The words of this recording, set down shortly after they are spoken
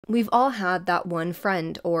We've all had that one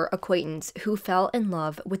friend or acquaintance who fell in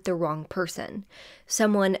love with the wrong person,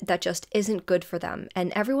 someone that just isn't good for them,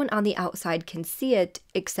 and everyone on the outside can see it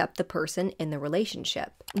except the person in the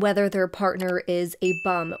relationship. Whether their partner is a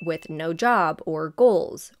bum with no job or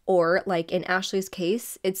goals, or like in Ashley's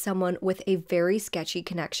case, it's someone with a very sketchy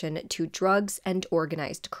connection to drugs and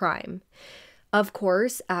organized crime. Of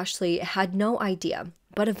course, Ashley had no idea,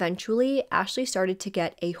 but eventually Ashley started to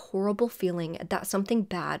get a horrible feeling that something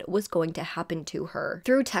bad was going to happen to her.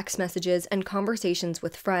 Through text messages and conversations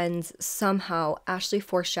with friends, somehow Ashley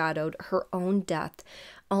foreshadowed her own death,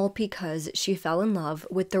 all because she fell in love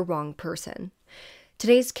with the wrong person.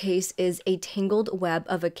 Today's case is a tangled web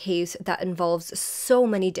of a case that involves so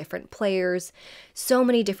many different players, so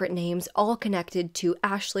many different names, all connected to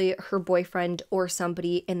Ashley, her boyfriend, or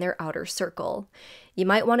somebody in their outer circle. You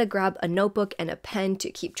might want to grab a notebook and a pen to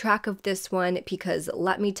keep track of this one because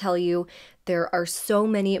let me tell you, there are so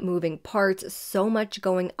many moving parts, so much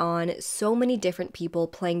going on, so many different people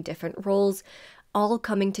playing different roles, all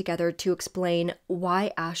coming together to explain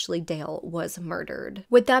why Ashley Dale was murdered.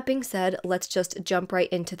 With that being said, let's just jump right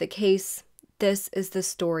into the case. This is the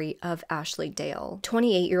story of Ashley Dale.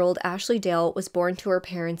 28-year-old Ashley Dale was born to her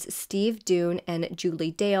parents Steve Doon and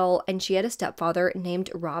Julie Dale, and she had a stepfather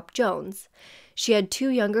named Rob Jones. She had 2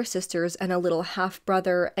 younger sisters and a little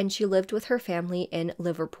half-brother, and she lived with her family in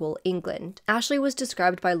Liverpool, England. Ashley was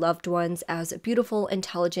described by loved ones as beautiful,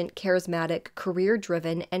 intelligent, charismatic,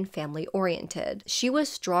 career-driven, and family-oriented. She was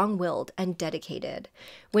strong-willed and dedicated.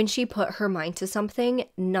 When she put her mind to something,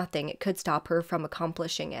 nothing could stop her from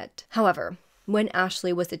accomplishing it. However, when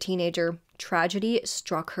Ashley was a teenager, tragedy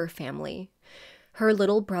struck her family. Her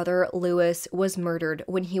little brother, Lewis, was murdered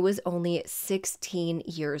when he was only 16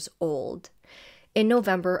 years old. In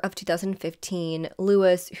November of 2015,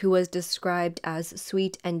 Lewis, who was described as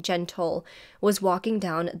sweet and gentle, was walking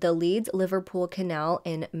down the Leeds-Liverpool Canal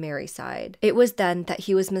in Merseyside. It was then that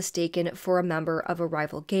he was mistaken for a member of a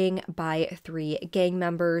rival gang by 3 gang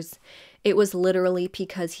members. It was literally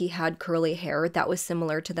because he had curly hair that was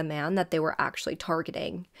similar to the man that they were actually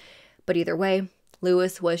targeting. But either way,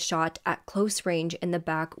 Lewis was shot at close range in the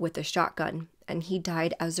back with a shotgun, and he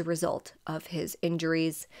died as a result of his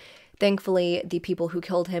injuries. Thankfully, the people who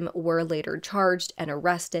killed him were later charged and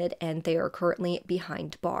arrested, and they are currently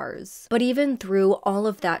behind bars. But even through all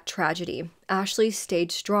of that tragedy, Ashley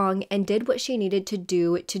stayed strong and did what she needed to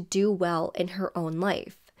do well in her own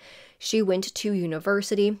life. She went to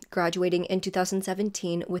university, graduating in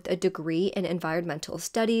 2017 with a degree in environmental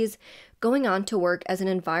studies, going on to work as an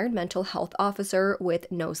environmental health officer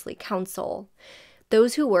with Knowsley Council.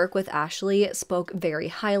 Those who work with Ashley spoke very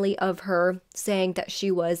highly of her, saying that she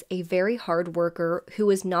was a very hard worker who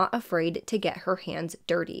was not afraid to get her hands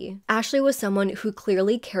dirty. Ashley was someone who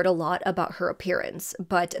clearly cared a lot about her appearance,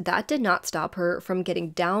 but that did not stop her from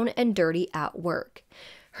getting down and dirty at work.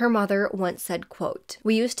 Her mother once said, quote,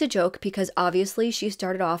 "We used to joke because obviously she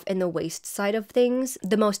started off in the waste side of things,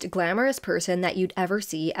 the most glamorous person that you'd ever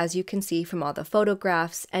see, as you can see from all the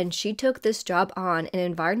photographs, and she took this job on in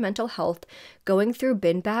environmental health, going through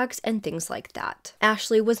bin bags and things like that."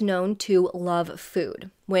 Ashley was known to love food.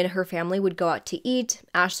 When her family would go out to eat,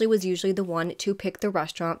 Ashley was usually the one to pick the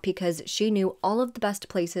restaurant because she knew all of the best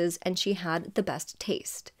places and she had the best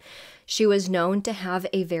taste. She was known to have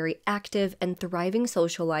a very active and thriving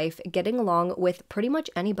social life, getting along with pretty much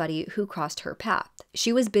anybody who crossed her path.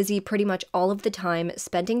 She was busy pretty much all of the time,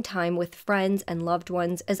 spending time with friends and loved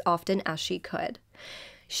ones as often as she could.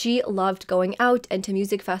 She loved going out and to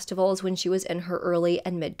music festivals when she was in her early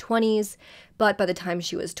and mid-20s, but by the time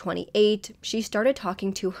she was 28, she started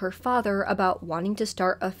talking to her father about wanting to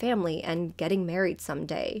start a family and getting married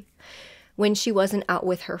someday. When she wasn't out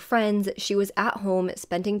with her friends, she was at home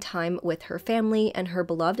spending time with her family and her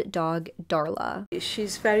beloved dog, Darla.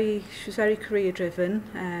 She's very career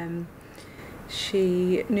driven.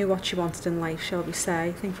 She knew what she wanted in life, shall we say.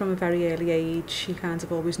 I think from a very early age, she kind of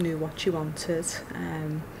always knew what she wanted.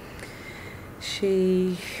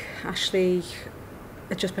 Ashley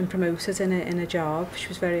had just been promoted in a job. She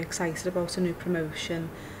was very excited about a new promotion.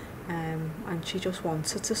 And she just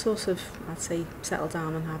wanted to sort of, I'd say, settle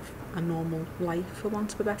down and have a normal life, for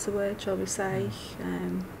want of a better word, shall we say.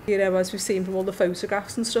 You know, as we've seen from all the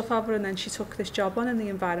photographs and stuff of her, and then she took this job on in the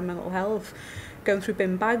environmental health, going through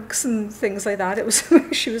bin bags and things like that. It was,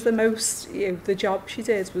 she was the most, you know, the job she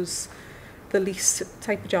did was the least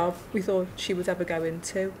type of job we thought she would ever go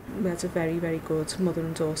into. We had a very, very good mother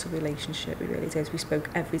and daughter relationship, we really did. We spoke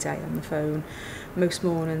every day on the phone. Most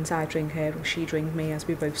mornings I'd ring her or she'd ring me as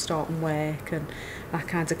we both starting work, and that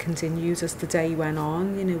kind of continued as the day went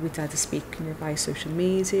on. You know, we'd either speak, you know, via social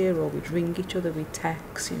media, or we'd ring each other, we'd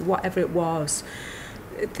text, you know, whatever it was.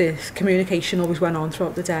 The communication always went on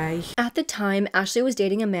throughout the day. At the time, Ashley was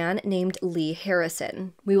dating a man named Lee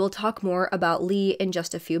Harrison. We will talk more about Lee in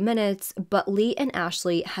just a few minutes, but Lee and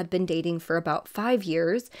Ashley had been dating for about 5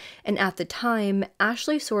 years, and at the time,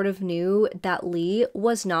 Ashley sort of knew that Lee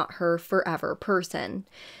was not her forever person.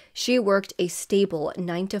 She worked a stable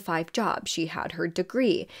 9-to-5 job. She had her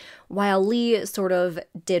degree, while Lee sort of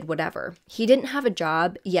did whatever. He didn't have a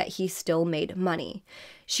job, yet he still made money.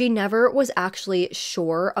 She never was actually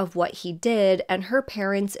sure of what he did, and her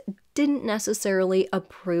parents didn't necessarily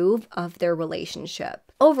approve of their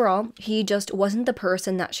relationship. Overall, he just wasn't the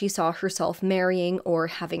person that she saw herself marrying or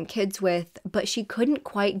having kids with, but she couldn't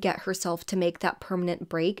quite get herself to make that permanent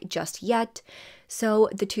break just yet, so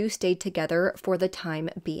the two stayed together for the time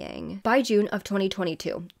being. By June of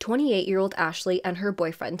 2022, 28-year-old Ashley and her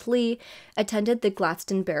boyfriend Lee attended the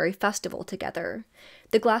Glastonbury Festival together.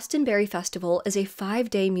 The Glastonbury Festival is a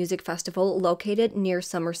 5-day music festival located near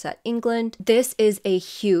Somerset, England. This is a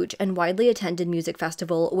huge and widely attended music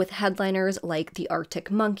festival with headliners like the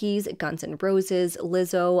Arctic Monkeys, Guns N' Roses,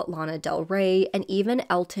 Lizzo, Lana Del Rey, and even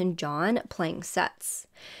Elton John playing sets.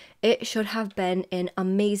 It should have been an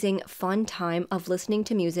amazing, fun time of listening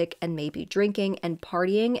to music and maybe drinking and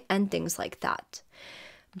partying and things like that.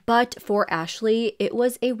 But for Ashley, it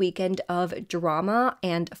was a weekend of drama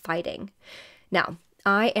and fighting. Now,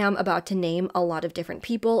 I am about to name a lot of different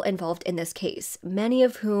people involved in this case, many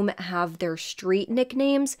of whom have their street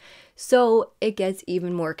nicknames, so it gets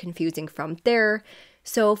even more confusing from there.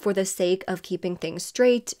 So for the sake of keeping things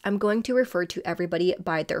straight, I'm going to refer to everybody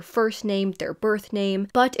by their first name, their birth name,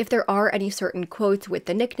 but if there are any certain quotes with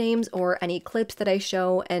the nicknames or any clips that I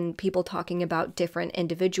show and people talking about different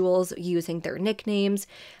individuals using their nicknames,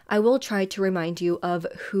 I will try to remind you of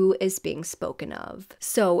who is being spoken of.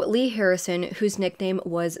 So Lee Harrison, whose nickname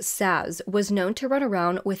was Saz, was known to run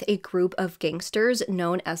around with a group of gangsters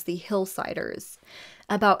known as the Hillsiders.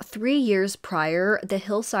 About 3 years prior, the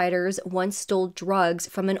Hillsiders once stole drugs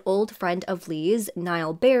from an old friend of Lee's,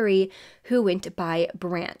 Niall Barry, who went by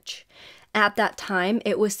Branch. At that time,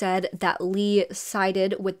 it was said that Lee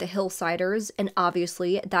sided with the Hillsiders, and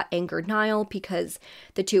obviously that angered Niall because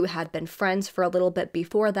the two had been friends for a little bit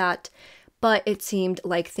before that, but it seemed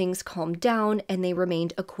like things calmed down and they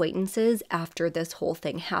remained acquaintances after this whole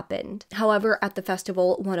thing happened. However, at the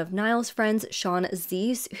festival, one of Niall's friends, Sean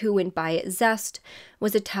Zeese, who went by Zest,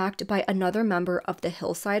 was attacked by another member of the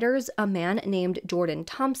Hillsiders, a man named Jordan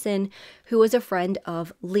Thompson, who was a friend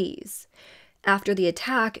of Lee's. After the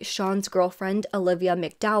attack, Sean's girlfriend, Olivia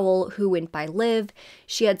McDowell, who went by Liv,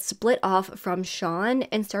 she had split off from Sean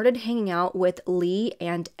and started hanging out with Lee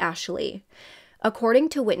and Ashley. According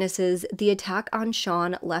to witnesses, the attack on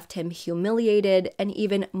Sean left him humiliated, and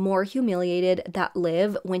even more humiliated that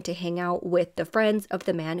Liv went to hang out with the friends of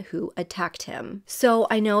the man who attacked him. So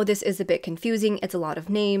I know this is a bit confusing, it's a lot of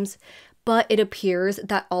names, but it appears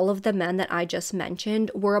that all of the men that I just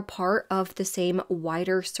mentioned were a part of the same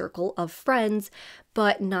wider circle of friends,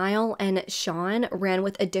 but Niall and Sean ran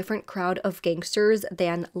with a different crowd of gangsters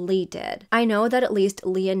than Lee did. I know that at least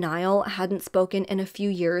Lee and Niall hadn't spoken in a few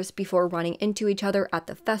years before running into each other at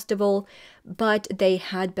the festival, but they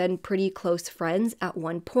had been pretty close friends at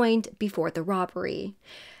one point before the robbery.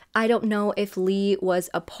 I don't know if Lee was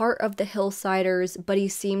a part of the Hillsiders, but he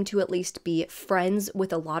seemed to at least be friends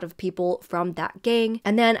with a lot of people from that gang.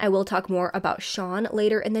 And then I will talk more about Sean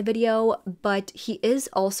later in the video, but he is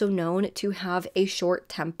also known to have a short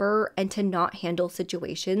temper and to not handle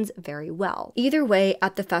situations very well. Either way,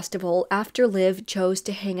 at the festival, after Liv chose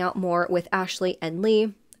to hang out more with Ashley and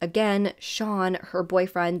Lee, again, Sean, her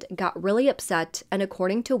boyfriend, got really upset, and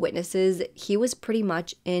according to witnesses, he was pretty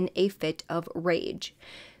much in a fit of rage.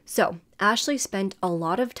 So, Ashley spent a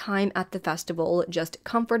lot of time at the festival just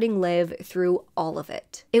comforting Liv through all of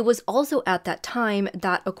it. It was also at that time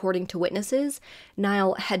that, according to witnesses,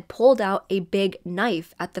 Niall had pulled out a big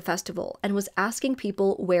knife at the festival and was asking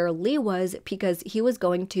people where Lee was because he was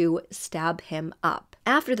going to stab him up.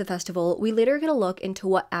 After the festival, we later get a look into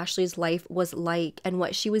what Ashley's life was like and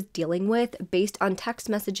what she was dealing with based on text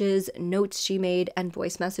messages, notes she made, and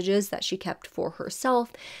voice messages that she kept for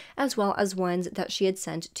herself, as well as ones that she had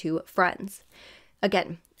sent to friends.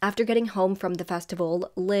 Again, after getting home from the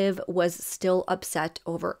festival, Liv was still upset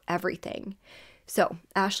over everything. So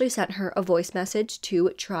Ashley sent her a voice message to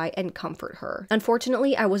try and comfort her.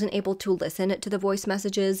 Unfortunately, I wasn't able to listen to the voice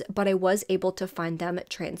messages, but I was able to find them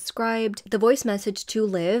transcribed. The voice message to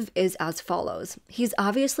Liv is as follows. He's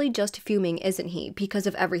obviously just fuming, isn't he? Because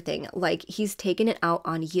of everything. Like, he's taken it out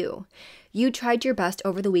on you. You tried your best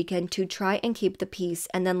over the weekend to try and keep the peace,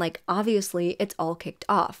 and then, like, obviously it's all kicked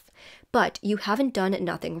off. But you haven't done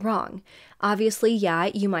nothing wrong. Obviously, yeah,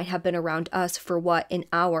 you might have been around us for an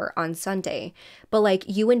hour on Sunday. But like,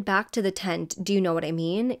 you went back to the tent, do you know what I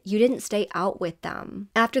mean? You didn't stay out with them.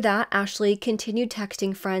 After that, Ashley continued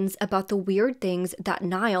texting friends about the weird things that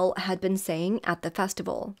Niall had been saying at the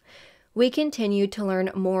festival. We continued to learn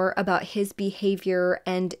more about his behavior,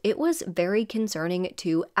 and it was very concerning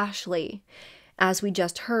to Ashley. As we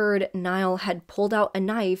just heard, Niall had pulled out a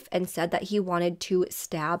knife and said that he wanted to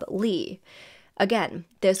stab Lee. Again,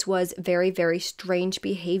 this was very, very strange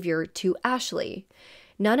behavior to Ashley.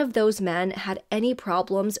 None of those men had any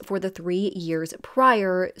problems for the 3 years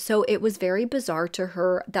prior, so it was very bizarre to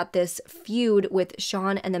her that this feud with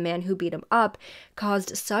Sean and the man who beat him up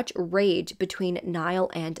caused such rage between Niall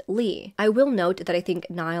and Lee. I will note that I think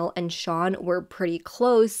Niall and Sean were pretty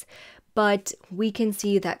close, but we can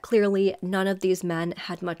see that clearly none of these men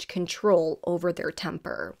had much control over their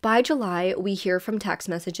temper. By July, we hear from text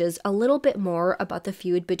messages a little bit more about the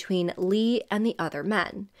feud between Lee and the other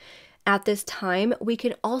men. At this time, we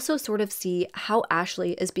can also sort of see how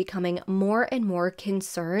Ashley is becoming more and more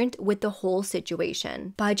concerned with the whole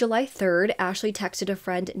situation. By July 3rd, Ashley texted a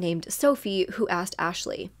friend named Sophie who asked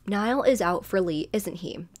Ashley, "Niall is out for Lee, isn't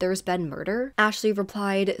he? There's been murder?" Ashley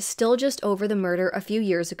replied, "Still just over the murder a few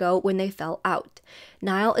years ago when they fell out.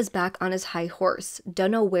 Niall is back on his high horse.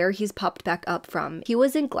 Dunno where he's popped back up from. He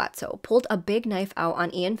was in Glatzo, pulled a big knife out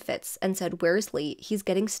on Ian Fitz and said, 'Where's Lee? He's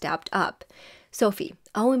getting stabbed up.'" Sophie,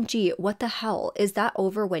 "OMG, what the hell? Is that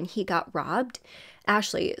over when he got robbed?"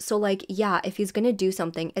 Ashley, "So like, yeah, if he's gonna do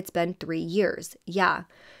something, it's been 3 years. Yeah."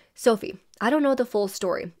 Sophie, "I don't know the full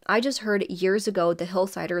story. I just heard years ago the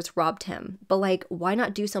Hillsiders robbed him, but like, why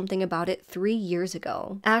not do something about it 3 years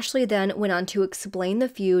ago?" Ashley then went on to explain the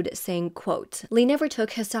feud, saying, quote, "Lee never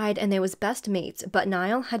took his side and they was best mates, but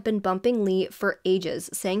Niall had been bumping Lee for ages,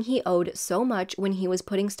 saying he owed so much when he was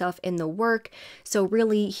putting stuff in the work, so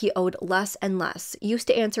really he owed less and less. Used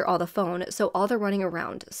to answer all the phone, so all the running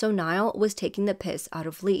around, so Niall was taking the piss out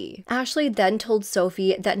of Lee." Ashley then told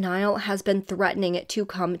Sophie that Niall has been threatening to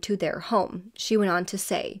come to their home. She went on to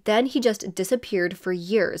say, "Then he just disappeared for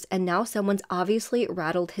years and now someone's obviously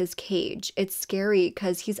rattled his cage. It's scary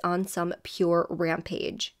because he's on some pure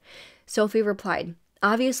rampage." Sophie replied,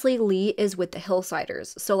 "Obviously Lee is with the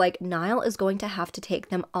Hillsiders, so like Niall is going to have to take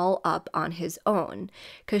them all up on his own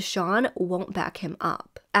because Sean won't back him up."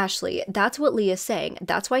 Ashley, "That's what Lee is saying.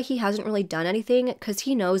 That's why he hasn't really done anything, because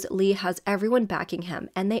he knows Lee has everyone backing him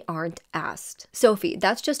and they aren't asked." Sophie,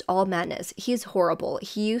 "That's just all madness. He's horrible.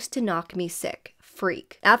 He used to knock me sick.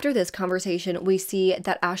 Freak." After this conversation, we see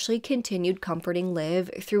that Ashley continued comforting Liv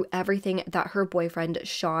through everything that her boyfriend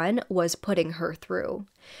Sean was putting her through.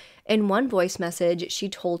 In one voice message, she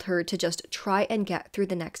told her to just try and get through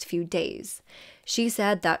the next few days. She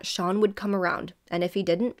said that Sean would come around, and if he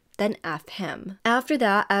didn't, then F him. After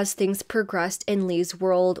that, as things progressed in Lee's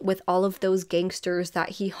world with all of those gangsters that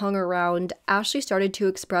he hung around, Ashley started to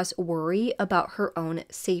express worry about her own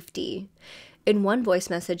safety. In one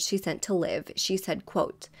voice message she sent to Liv, she said,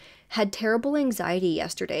 quote, "Had terrible anxiety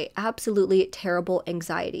yesterday, absolutely terrible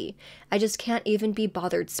anxiety. I just can't even be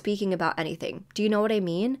bothered speaking about anything. Do you know what I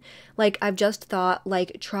mean? Like, I've just thought,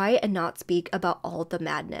 like, try and not speak about all the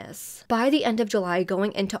madness." By the end of July,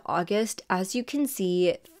 going into August, as you can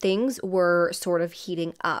see, things were sort of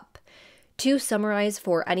heating up. To summarize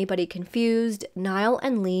for anybody confused, Niall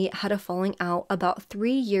and Lee had a falling out about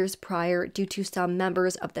 3 years prior due to some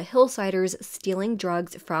members of the Hillsiders stealing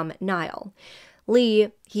drugs from Niall. Lee,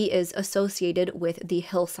 he is associated with the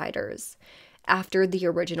Hillsiders. After the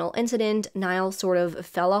original incident, Niall sort of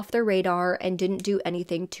fell off their radar and didn't do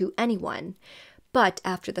anything to anyone. But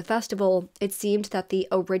after the festival, it seemed that the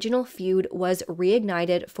original feud was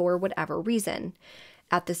reignited for whatever reason.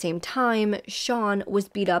 At the same time, Sean was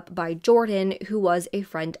beat up by Jordan, who was a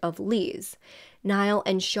friend of Lee's. Niall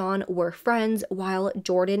and Sean were friends, while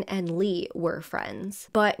Jordan and Lee were friends.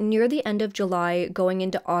 But near the end of July, going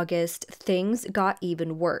into August, things got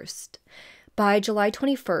even worse. By July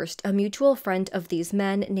 21st, a mutual friend of these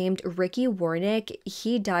men named Ricky Warnick,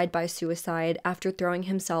 he died by suicide after throwing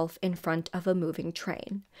himself in front of a moving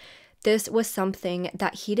train. This was something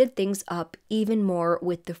that heated things up even more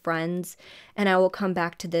with the friends, and I will come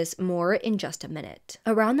back to this more in just a minute.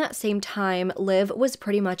 Around that same time, Liv was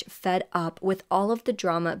pretty much fed up with all of the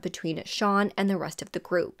drama between Sean and the rest of the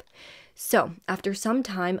group. So, after some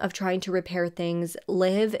time of trying to repair things,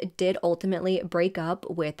 Liv did ultimately break up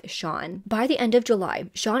with Sean. By the end of July,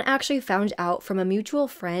 Sean actually found out from a mutual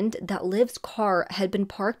friend that Liv's car had been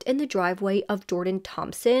parked in the driveway of Jordan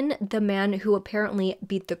Thompson, the man who apparently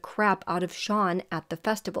beat the crap out of Sean at the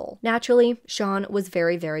festival. Naturally, Sean was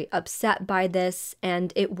very, very upset by this,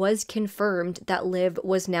 and it was confirmed that Liv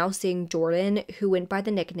was now seeing Jordan, who went by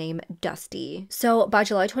the nickname Dusty. So, by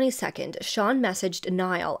July 22nd, Sean messaged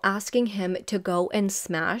Niall asking him to go and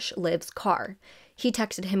smash Liv's car. He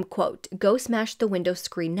texted him, quote, "Go smash the window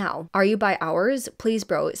screen now. Are you by ours? Please,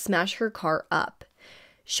 bro, smash her car up."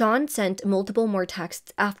 Sean sent multiple more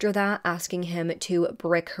texts after that, asking him to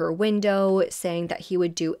brick her window, saying that he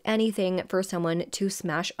would do anything for someone to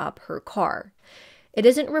smash up her car. It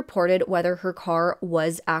isn't reported whether her car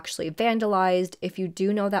was actually vandalized. If you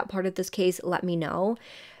do know that part of this case, let me know.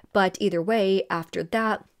 But either way, after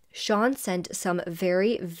that, Sean sent some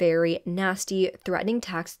very, very nasty, threatening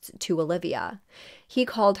texts to Olivia. He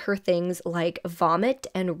called her things like vomit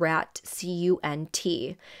and rat,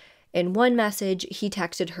 C-U-N-T. In one message, he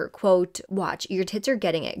texted her, quote, "Watch, your tits are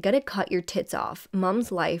getting it. Gonna cut your tits off.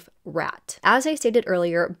 Mom's life, rat." As I stated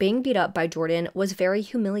earlier, being beat up by Jordan was very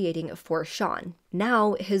humiliating for Sean.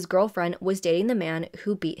 Now, his girlfriend was dating the man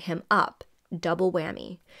who beat him up. Double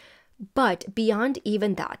whammy. But beyond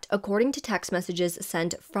even that, according to text messages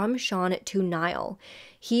sent from Sean to Niall,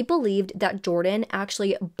 he believed that Jordan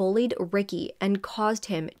actually bullied Ricky and caused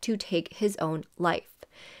him to take his own life.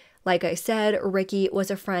 Like I said, Ricky was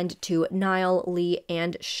a friend to Niall, Lee,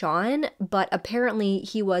 and Sean, but apparently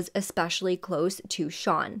he was especially close to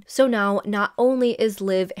Sean. So now, not only is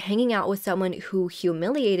Liv hanging out with someone who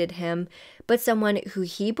humiliated him, but someone who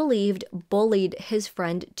he believed bullied his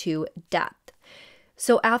friend to death.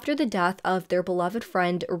 So after the death of their beloved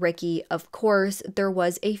friend Ricky, of course, there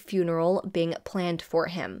was a funeral being planned for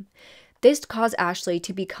him. This caused Ashley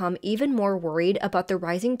to become even more worried about the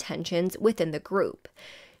rising tensions within the group.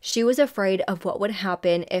 She was afraid of what would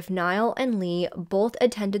happen if Niall and Lee both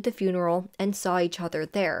attended the funeral and saw each other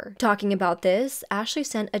there. Talking about this, Ashley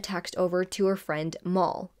sent a text over to her friend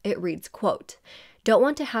Mal. It reads, quote, "Don't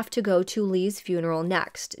want to have to go to Lee's funeral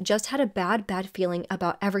next. Just had a bad feeling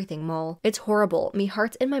about everything, Mal. It's horrible. Me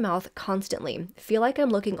heart's in my mouth constantly. Feel like I'm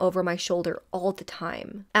looking over my shoulder all the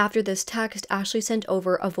time." After this text, Ashley sent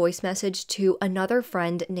over a voice message to another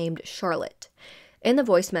friend named Charlotte. In the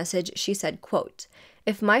voice message, she said, quote,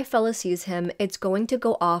 "If my fella sees him, it's going to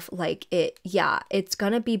go off like it's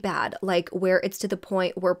gonna be bad, like where it's to the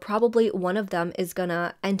point where probably one of them is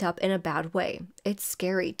gonna end up in a bad way. It's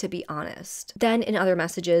scary, to be honest." Then in other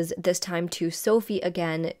messages, this time to Sophie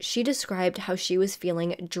again, she described how she was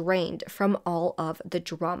feeling drained from all of the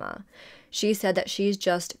drama. She said that she's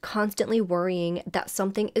just constantly worrying that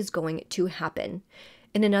something is going to happen.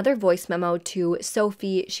 In another voice memo to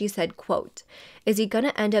Sophie, she said, quote, "Is he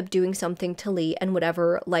gonna end up doing something to Lee and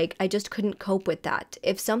whatever? Like, I just couldn't cope with that.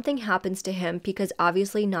 If something happens to him, because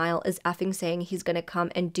obviously Niall is effing saying he's gonna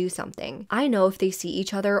come and do something. I know if they see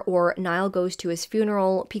each other or Niall goes to his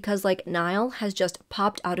funeral, because like Niall has just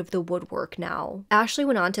popped out of the woodwork now." Ashley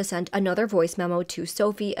went on to send another voice memo to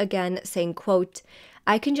Sophie again saying, quote,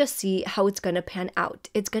 "I can just see how it's gonna pan out.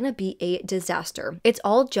 It's gonna be a disaster. It's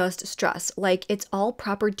all just stress, like it's all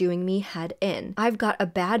proper doing me head in. I've got a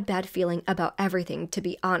bad feeling about everything, to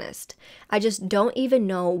be honest. I just don't even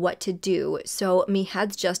know what to do, so me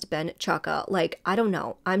head's just been chukka, like I don't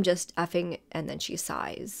know, I'm just effing," and then she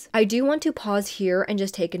sighs. I do want to pause here and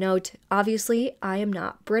just take a note. Obviously, I am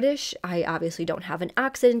not British. I obviously don't have an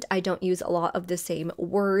accent. I don't use a lot of the same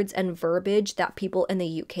words and verbiage that people in the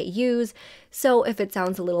UK use, so if it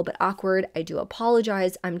sounds a little bit awkward, I do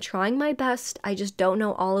apologize. I'm trying my best. I just don't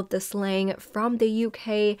know all of the slang from the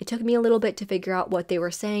UK. It took me a little bit to figure out what they were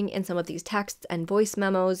saying in some of these texts and voice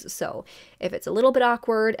memos, so if it's a little bit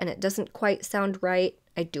awkward and it doesn't quite sound right,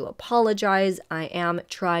 I do apologize. I am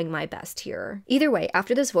trying my best here. Either way,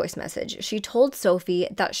 after this voice message, she told Sophie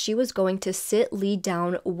that she was going to sit Lee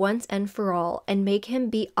down once and for all and make him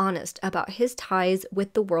be honest about his ties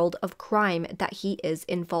with the world of crime that he is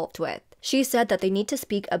involved with. She said that they need to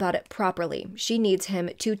speak about it properly. She needs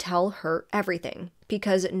him to tell her everything,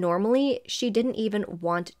 because normally she didn't even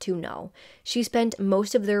want to know. She spent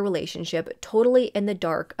most of their relationship totally in the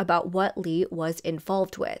dark about what Lee was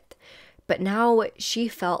involved with. But now she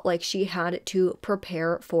felt like she had to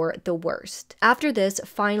prepare for the worst. After this,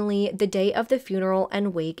 finally, the day of the funeral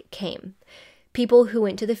and wake came. People who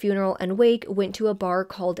went to the funeral and wake went to a bar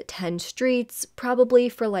called 10 Streets, probably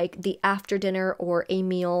for like the after dinner or a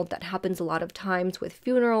meal that happens a lot of times with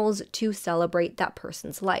funerals to celebrate that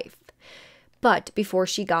person's life. But before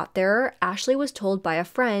she got there, Ashley was told by a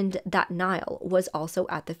friend that Niall was also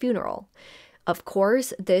at the funeral. Of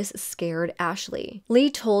course, this scared Ashley.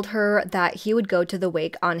 Lee told her that he would go to the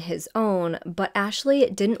wake on his own, but Ashley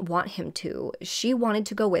didn't want him to. She wanted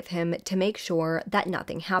to go with him to make sure that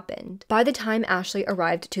nothing happened. By the time Ashley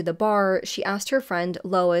arrived to the bar, she asked her friend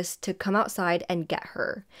Lois to come outside and get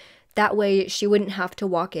her. That way, she wouldn't have to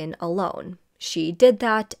walk in alone. She did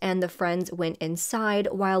that, and the friends went inside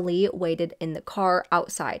while Lee waited in the car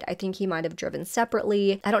outside. I think he might have driven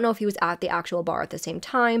separately. I don't know if he was at the actual bar at the same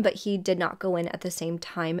time, but he did not go in at the same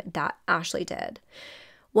time that Ashley did.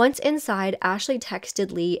 Once inside, Ashley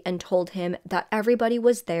texted Lee and told him that everybody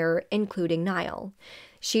was there, including Niall.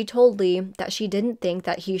 She told Lee that she didn't think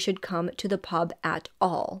that he should come to the pub at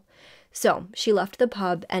all. So she left the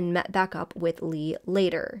pub and met back up with Lee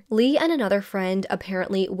later. Lee and another friend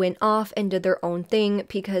apparently went off and did their own thing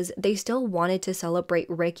because they still wanted to celebrate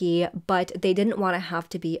Ricky, but they didn't want to have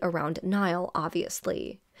to be around Niall,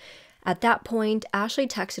 obviously. At that point, Ashley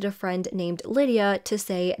texted a friend named Lydia to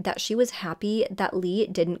say that she was happy that Lee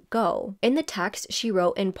didn't go. In the text, she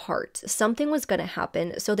wrote in part, something was gonna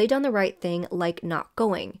happen, so they done the right thing like not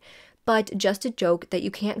going. But just a joke that you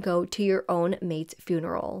can't go to your own mate's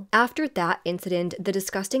funeral. After that incident, the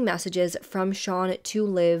disgusting messages from Sean to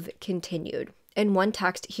Liv continued. In one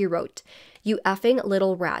text, he wrote, "You effing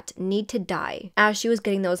little rat, need to die." As she was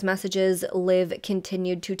getting those messages, Liv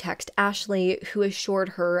continued to text Ashley, who assured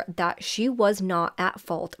her that she was not at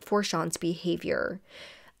fault for Sean's behavior.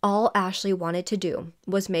 All Ashley wanted to do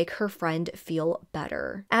was make her friend feel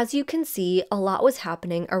better. As you can see, a lot was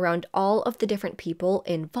happening around all of the different people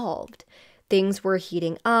involved. Things were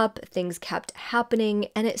heating up, things kept happening,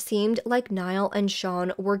 and it seemed like Niall and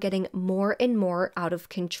Sean were getting more and more out of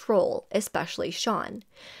control, especially Sean.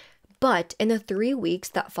 But in the 3 weeks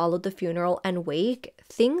that followed the funeral and wake,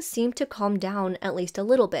 things seemed to calm down at least a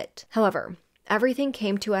little bit. However, everything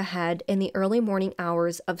came to a head in the early morning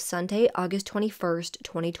hours of Sunday, August 21st,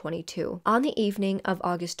 2022. On the evening of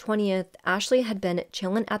August 20th, Ashley had been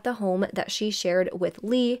chilling at the home that she shared with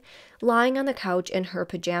Lee, lying on the couch in her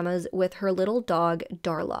pajamas with her little dog,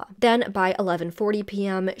 Darla. Then by 11:40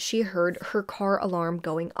 p.m., she heard her car alarm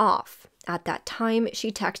going off. At that time,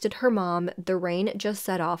 she texted her mom, "The rain just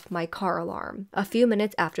set off my car alarm." A few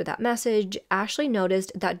minutes after that message, Ashley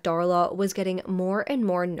noticed that Darla was getting more and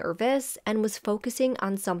more nervous and was focusing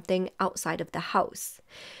on something outside of the house.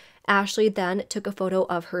 Ashley then took a photo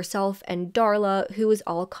of herself and Darla, who was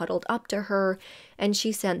all cuddled up to her, and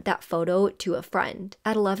she sent that photo to a friend.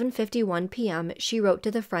 At 11:51 p.m., she wrote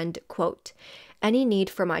to the friend, quote, "Any need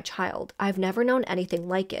for my child. I've never known anything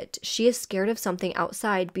like it. She is scared of something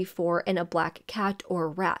outside before in a black cat or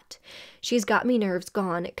rat. She's got me nerves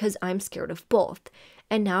gone because I'm scared of both.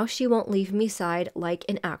 And now she won't leave me side like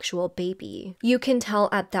an actual baby." You can tell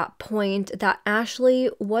at that point that Ashley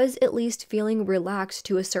was at least feeling relaxed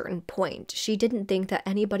to a certain point. She didn't think that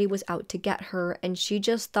anybody was out to get her, and she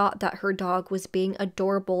just thought that her dog was being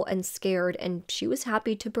adorable and scared, and she was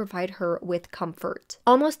happy to provide her with comfort.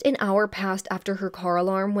 Almost an hour passed after her car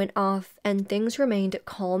alarm went off, and things remained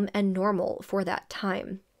calm and normal for that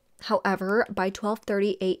time. However, by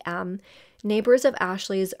 12:30 a.m., neighbors of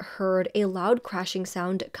Ashley's heard a loud crashing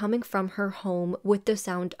sound coming from her home with the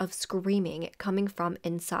sound of screaming coming from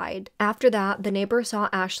inside. After that, the neighbor saw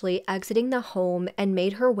Ashley exiting the home and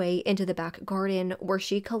made her way into the back garden where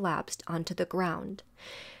she collapsed onto the ground.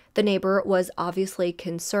 The neighbor was obviously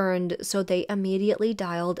concerned, so they immediately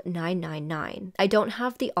dialed 999. I don't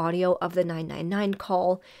have the audio of the 999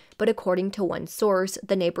 call, but according to one source,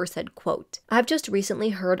 the neighbor said, quote, "I've just recently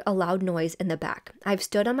heard a loud noise in the back. I've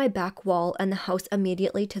stood on my back wall and the house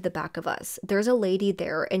immediately to the back of us. There's a lady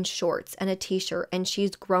there in shorts and a t-shirt and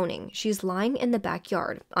she's groaning. She's lying in the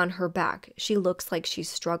backyard on her back. She looks like she's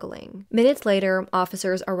struggling." Minutes later,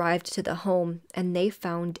 officers arrived to the home and they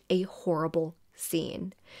found a horrible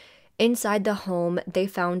scene. Inside the home, they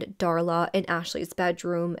found Darla in Ashley's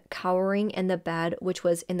bedroom, cowering in the bed, which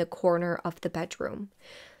was in the corner of the bedroom.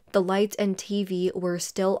 The lights and TV were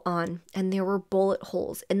still on, and there were bullet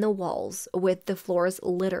holes in the walls, with the floors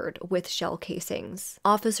littered with shell casings.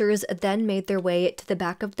 Officers then made their way to the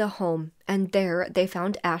back of the home, and there they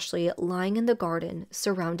found Ashley lying in the garden,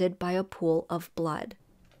 surrounded by a pool of blood.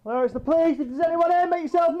 "Where is the police? If there's anyone here, make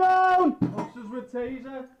yourself known!" "Officers with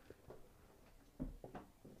taser."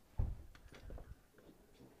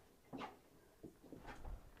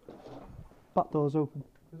 Back door's open.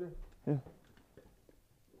 Is it? Yeah.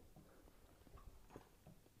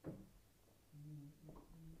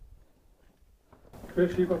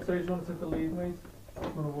 Chris, you've got stage one to the lead, mate.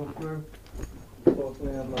 I'm going to walk through.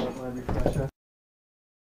 Unfortunately, I've lost my refresher.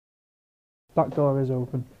 Back door is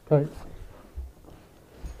open. Okay.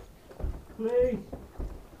 Please!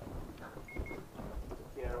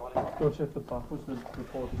 Go shift the backwards with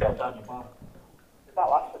reported back. Is that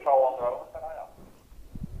last patrol on the road?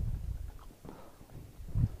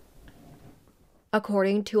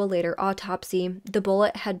 According to a later autopsy, the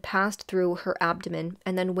bullet had passed through her abdomen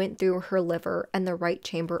and then went through her liver and the right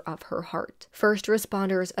chamber of her heart. First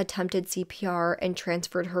responders attempted CPR and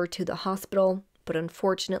transferred her to the hospital, but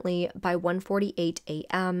unfortunately, by 1:48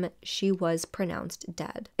 a.m., she was pronounced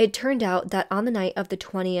dead. It turned out that on the night of the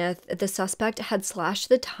 20th, the suspect had slashed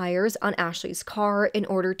the tires on Ashley's car in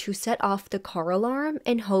order to set off the car alarm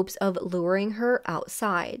in hopes of luring her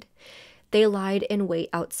outside. They lied in wait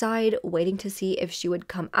outside, waiting to see if she would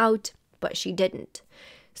come out, but she didn't.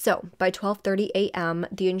 So, by 12:30 a.m.,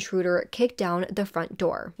 the intruder kicked down the front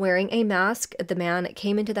door. Wearing a mask, the man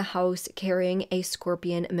came into the house carrying a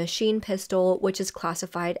Scorpion machine pistol, which is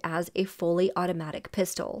classified as a fully automatic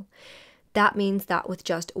pistol. That means that with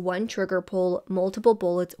just one trigger pull, multiple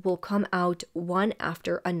bullets will come out one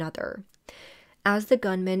after another. As the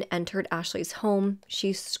gunman entered Ashley's home,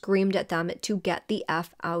 she screamed at them to get the F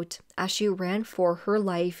out as she ran for her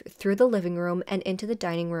life through the living room and into the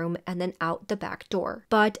dining room and then out the back door.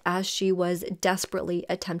 But as she was desperately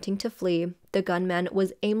attempting to flee, the gunman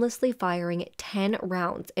was aimlessly firing 10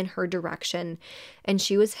 rounds in her direction, and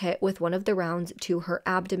she was hit with one of the rounds to her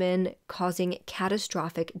abdomen, causing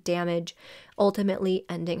catastrophic damage, ultimately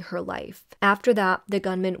ending her life. After that, the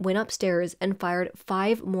gunman went upstairs and fired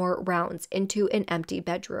 5 more rounds into an empty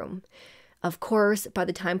bedroom. Of course, by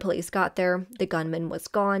the time police got there, the gunman was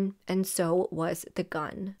gone, and so was the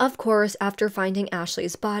gun. Of course, after finding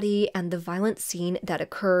Ashley's body and the violent scene that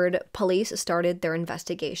occurred, police started their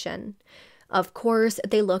investigation. Of course,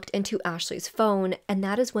 they looked into Ashley's phone, and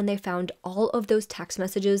that is when they found all of those text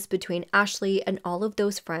messages between Ashley and all of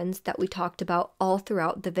those friends that we talked about all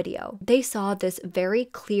throughout the video. They saw this very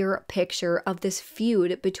clear picture of this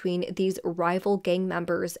feud between these rival gang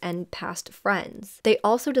members and past friends. They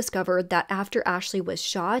also discovered that after Ashley was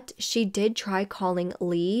shot, she did try calling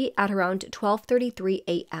Lee at around 12:33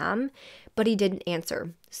 a.m., but he didn't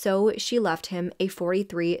answer, so she left him a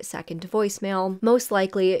 43-second voicemail. Most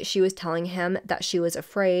likely, she was telling him that she was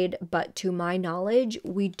afraid, but to my knowledge,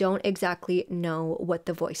 we don't exactly know what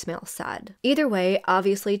the voicemail said. Either way,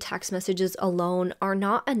 obviously, text messages alone are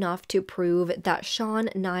not enough to prove that Sean,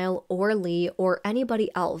 Niall, or Lee, or anybody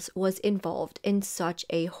else was involved in such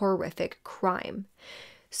a horrific crime.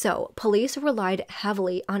 So, police relied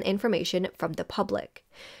heavily on information from the public.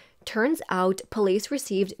 Turns out, police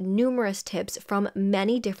received numerous tips from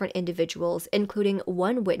many different individuals, including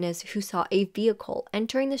one witness who saw a vehicle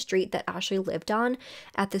entering the street that Ashley lived on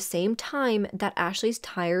at the same time that Ashley's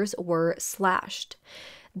tires were slashed.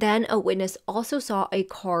 Then a witness also saw a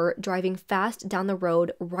car driving fast down the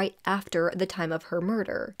road right after the time of her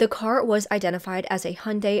murder. The car was identified as a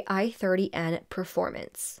Hyundai i30N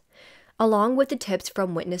Performance. Along with the tips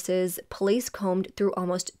from witnesses, police combed through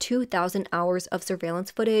almost 2,000 hours of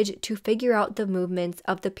surveillance footage to figure out the movements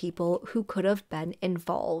of the people who could have been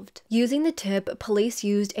involved. Using the tip, police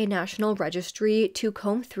used a national registry to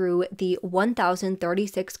comb through the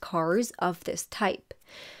 1,036 cars of this type.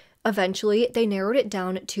 Eventually, they narrowed it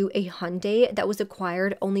down to a Hyundai that was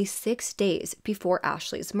acquired only 6 days before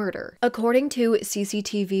Ashley's murder. According to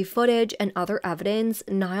CCTV footage and other evidence,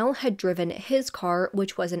 Niall had driven his car,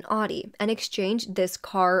 which was an Audi, and exchanged this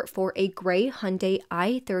car for a gray Hyundai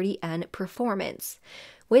i30N Performance.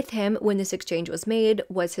 With him, when this exchange was made,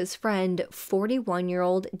 was his friend,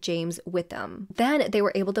 41-year-old James Witham. Then they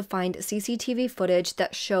were able to find CCTV footage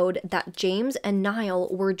that showed that James and Niall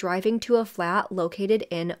were driving to a flat located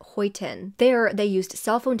in Hoyton. There, they used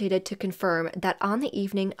cell phone data to confirm that on the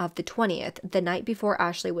evening of the 20th, the night before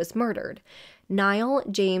Ashley was murdered, Niall,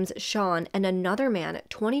 James, Sean, and another man,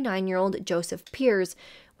 29-year-old Joseph Pearce,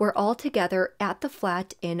 were all together at the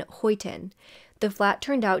flat in Hoyton. The flat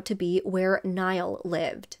turned out to be where Niall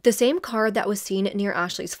lived. The same car that was seen near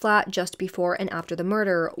Ashley's flat just before and after the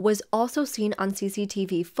murder was also seen on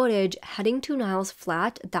CCTV footage heading to Niall's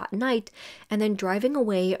flat that night and then driving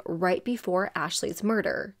away right before Ashley's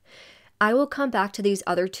murder. I will come back to these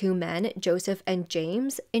other 2 men, Joseph and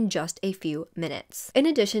James, in just a few minutes. In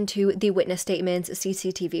addition to the witness statements,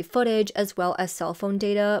 CCTV footage, as well as cell phone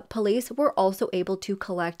data, police were also able to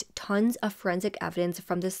collect tons of forensic evidence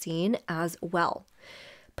from the scene as well.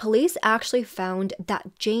 Police actually found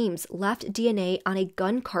that James left DNA on a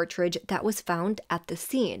gun cartridge that was found at the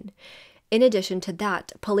scene. In addition to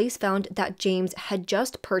that, police found that James had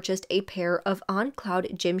just purchased a pair of On Cloud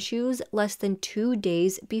gym shoes less than 2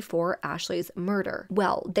 days before Ashley's murder.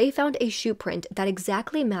 Well, they found a shoe print that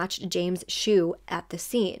exactly matched James' shoe at the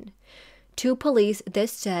scene. To police,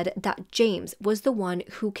 this said that James was the one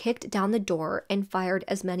who kicked down the door and fired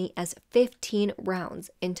as many as 15 rounds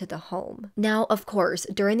into the home. Now, of course,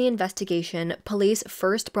 during the investigation, police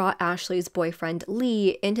first brought Ashley's boyfriend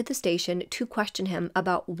Lee into the station to question him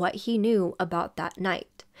about what he knew about that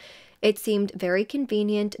night. It seemed very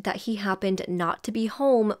convenient that he happened not to be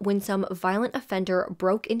home when some violent offender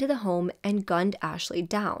broke into the home and gunned Ashley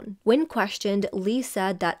down. When questioned, Lee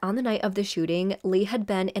said that on the night of the shooting, Lee had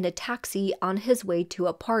been in a taxi on his way to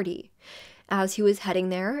a party. As he was heading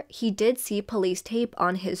there, he did see police tape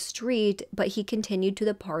on his street, but he continued to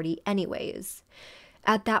the party anyways.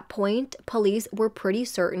 At that point, police were pretty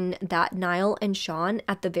certain that Niall and Sean,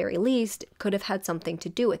 at the very least, could have had something to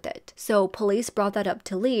do with it. So police brought that up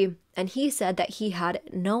to Lee, and he said that he had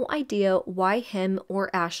no idea why him or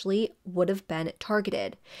Ashley would have been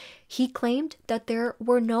targeted. He claimed that there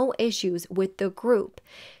were no issues with the group.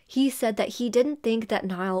 He said that he didn't think that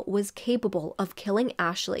Niall was capable of killing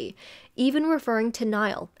Ashley, even referring to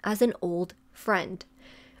Niall as an old friend.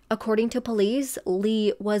 According to police,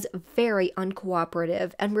 Lee was very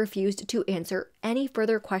uncooperative and refused to answer any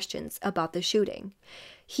further questions about the shooting.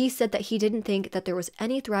 He said that he didn't think that there was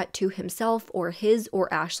any threat to himself or his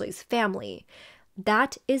or Ashley's family.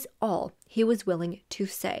 That is all he was willing to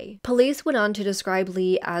say. Police went on to describe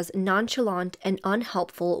Lee as nonchalant and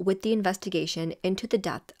unhelpful with the investigation into the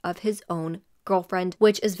death of his own girlfriend,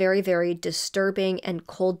 which is very, very disturbing and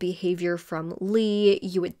cold behavior from Lee.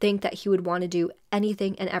 You would think that he would want to do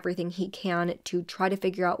anything and everything he can to try to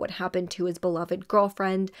figure out what happened to his beloved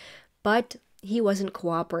girlfriend, but he wasn't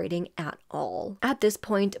cooperating at all. At this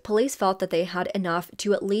point, police felt that they had enough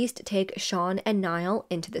to at least take Sean and Niall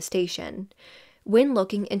into the station. When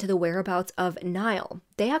looking into the whereabouts of Niall,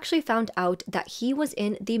 they actually found out that he was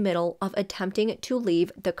in the middle of attempting to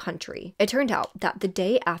leave the country. It turned out that the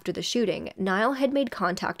day after the shooting, Niall had made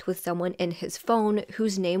contact with someone in his phone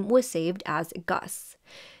whose name was saved as Gus.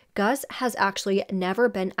 Gus has actually never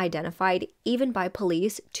been identified, even by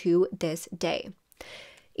police, to this day.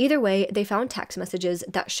 Either way, they found text messages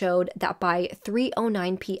that showed that by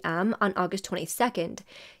 3:09 p.m. on August 22nd,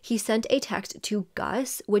 he sent a text to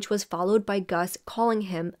Gus, which was followed by Gus calling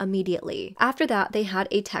him immediately. After that, they had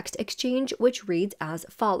a text exchange which reads as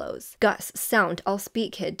follows. Gus, sound, I'll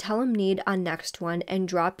speak kid, tell him need on next one and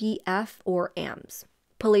drop ye F or AMS.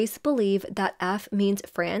 Police believe that F means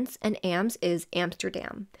France and AMS is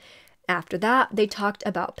Amsterdam. After that, they talked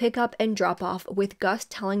about pickup and drop-off, with Gus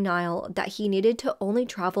telling Niall that he needed to only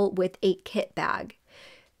travel with a kit bag.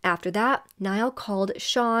 After that, Niall called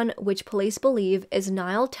Sean, which police believe is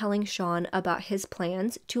Niall telling Sean about his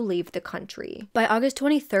plans to leave the country. By August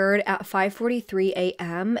 23rd at 5:43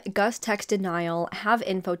 a.m., Gus texted Niall, have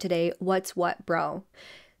info today, what's what, bro?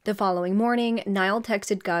 The following morning, Niall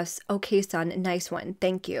texted Gus, okay son, nice one,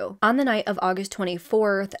 thank you. On the night of August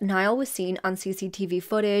 24th, Niall was seen on CCTV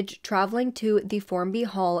footage traveling to the Formby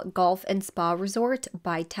Hall Golf and Spa Resort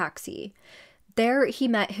by taxi. There, he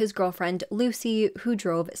met his girlfriend, Lucy, who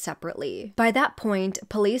drove separately. By that point,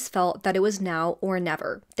 police felt that it was now or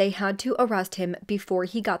never. They had to arrest him before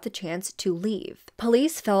he got the chance to leave.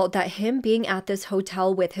 Police felt that him being at this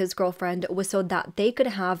hotel with his girlfriend was so that they could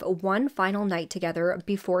have one final night together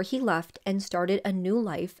before he left and started a new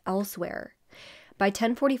life elsewhere. By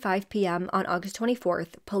 10:45 p.m. on August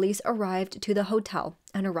 24th, police arrived to the hotel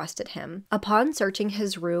and arrested him. Upon searching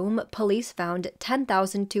his room, police found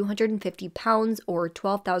 10,250 pounds or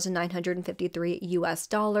 $12,953 US,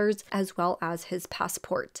 as well as his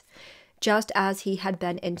passport. Just as he had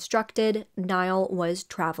been instructed, Niall was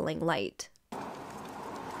traveling light.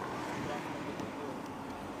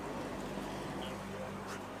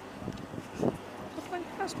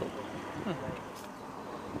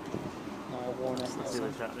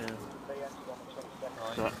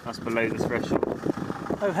 That's below the threshold.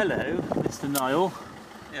 Oh, hello, Mr. Niall.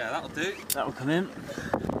 Yeah, that'll do. That'll come in. I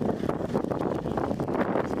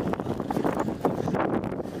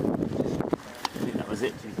think that was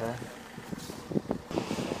it, to be fair.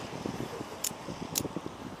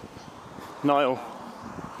 Niall,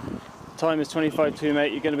 time is 25:02,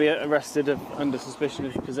 mate. You're going to be arrested under suspicion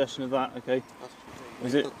of possession of that, okay?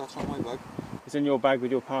 That's not my bag. It's in your bag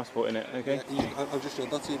with your passport in it, okay? Yeah, I've just showed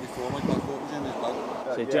that to you before. My passport was in this bag.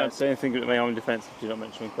 So you don't have to say anything in my own defence if you do not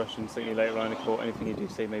mention any questions. Think you later on in court. Anything you do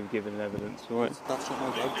say may be given in evidence, alright? That's not my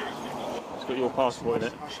bag. It's got your passport in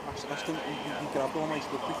it. Ask him, he grabbed all my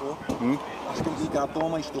stuff before. Ask him, he grabbed all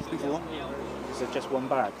my stuff before. Is it just one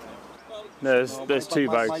bag? No, there's two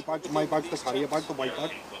bags. My bag's the carrier bag, the white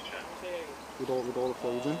bag. With all the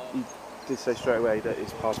clothing. You did say straight away that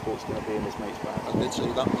his passport's going to be in his mate's bag. I did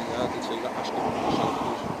say that, yeah, I did say that. Ask him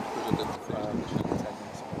myself, because I did the thing.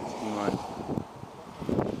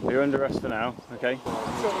 Right. You're under arrest for now, okay?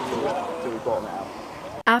 Till we bottom it out.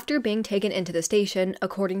 After being taken into the station,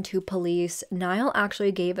 according to police, Niall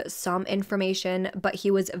actually gave some information, but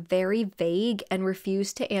he was very vague and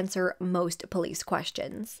refused to answer most police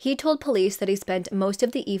questions. He told police that he spent most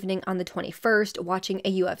of the evening on the 21st watching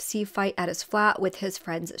a UFC fight at his flat with his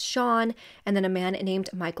friends Sean, and then a man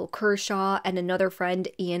named Michael Kershaw, and another friend,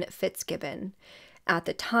 Ian Fitzgibbon. At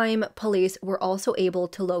the time, police were also able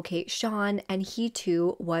to locate Sean, and he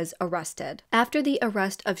too was arrested. After the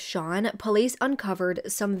arrest of Sean, police uncovered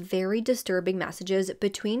some very disturbing messages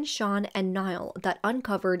between Sean and Niall that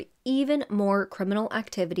uncovered even more criminal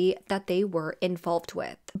activity that they were involved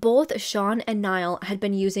with. Both Sean and Niall had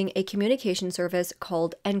been using a communication service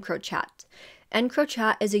called EncroChat.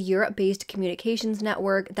 EncroChat is a Europe-based communications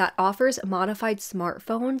network that offers modified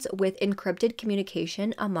smartphones with encrypted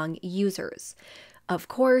communication among users. Of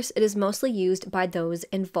course, it is mostly used by those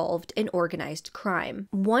involved in organized crime.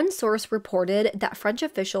 One source reported that French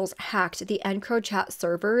officials hacked the EncroChat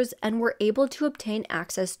servers and were able to obtain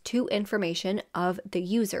access to information of the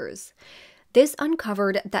users. This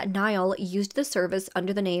uncovered that Niall used the service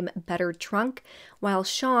under the name Better Trunk, while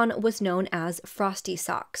Sean was known as Frosty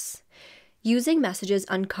Socks. Using messages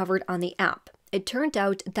uncovered on the app, it turned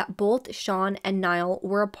out that both Sean and Niall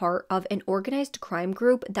were a part of an organized crime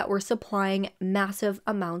group that were supplying massive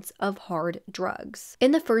amounts of hard drugs.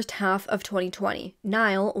 In the first half of 2020,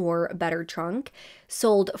 Niall, or Better Trunk,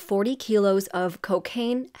 sold 40 kilos of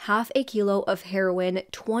cocaine, half a kilo of heroin,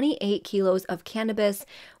 28 kilos of cannabis,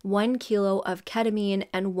 1 kilo of ketamine,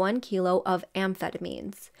 and 1 kilo of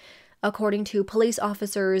amphetamines. According to police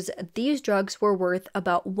officers, these drugs were worth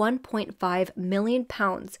about £1.5 million,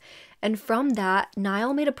 and from that,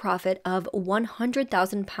 Niall made a profit of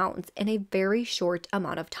 £100,000 in a very short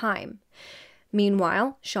amount of time.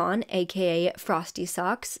 Meanwhile, Sean, aka Frosty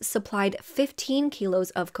Socks, supplied 15 kilos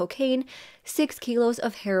of cocaine, 6 kilos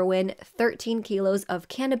of heroin, 13 kilos of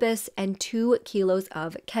cannabis, and 2 kilos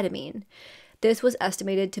of ketamine. This was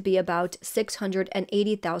estimated to be about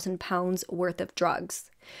 £680,000 worth of drugs.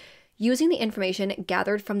 Using the information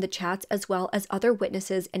gathered from the chats as well as other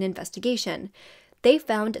witnesses in investigation, they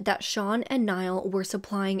found that Sean and Niall were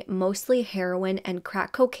supplying mostly heroin and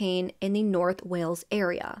crack cocaine in the North Wales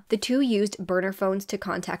area. The two used burner phones to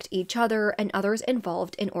contact each other and others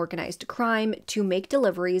involved in organized crime to make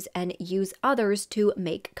deliveries and use others to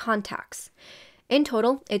make contacts. In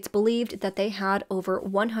total, it's believed that they had over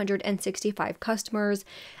 165 customers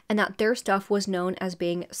and that their stuff was known as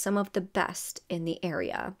being some of the best in the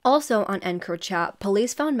area. Also on EncroChat,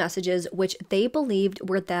 police found messages which they believed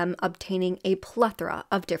were them obtaining a plethora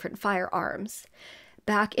of different firearms.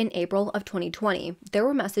 Back in April of 2020, there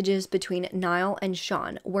were messages between Niall and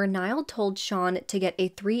Sean where Niall told Sean to get a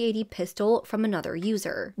 .380 pistol from another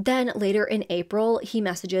user. Then later in April, he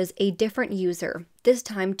messages a different user, this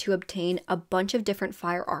time to obtain a bunch of different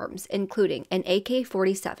firearms, including an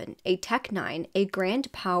AK-47, a Tech-9, a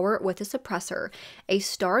Grand Power with a suppressor, a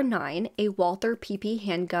Star-9, a Walther PP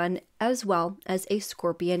handgun, as well as a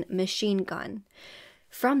Scorpion machine gun.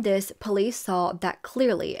 From this, police saw that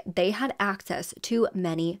clearly they had access to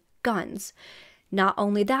many guns. Not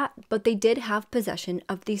only that, but they did have possession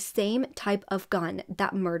of the same type of gun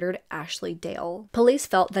that murdered Ashley Dale. Police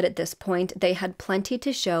felt that at this point they had plenty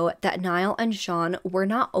to show that Niall and Sean were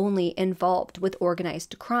not only involved with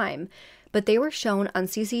organized crime, but they were shown on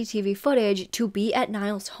CCTV footage to be at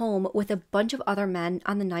Niall's home with a bunch of other men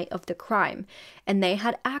on the night of the crime, and they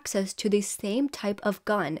had access to the same type of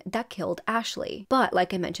gun that killed Ashley. But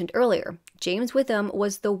like I mentioned earlier, James Witham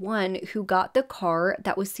was the one who got the car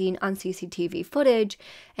that was seen on CCTV footage,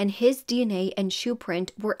 and his DNA and shoe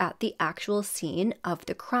print were at the actual scene of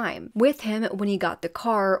the crime. With him when he got the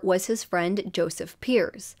car was his friend Joseph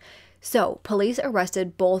Pearce. So, police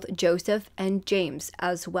arrested both Joseph and James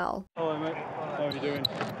as well. Hello, mate. How are you doing?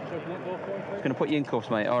 I'm going to put you in cuffs,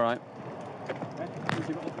 mate, alright.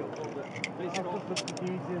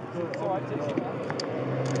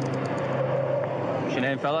 What's your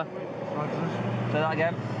name, fella? Francis. Say that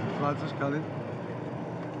again. Francis Kelly.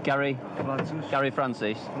 Gary. Francis. Gary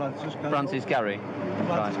Francis. Francis Kelly. Francis Gary.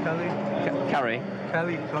 Francis Right. Kelly. Carrie.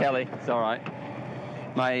 Kelly. Kelly, it's alright.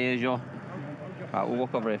 My ears, your... Right, we'll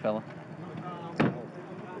walk over here, fella.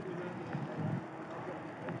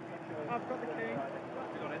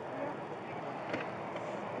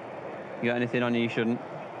 You got anything on you shouldn't?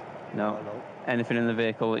 No. No. Anything in the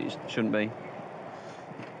vehicle that you shouldn't be?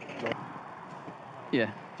 No. Yeah,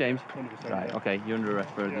 James. Right, okay, you're under arrest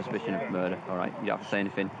for suspicion of murder. All right, you don't have to say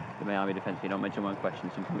anything. The may army defence, you don't mention one question,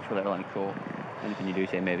 something which will later on in court. Anything you do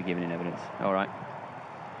say may be given in evidence. All right.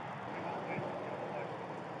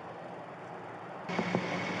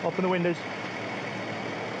 Open the windows.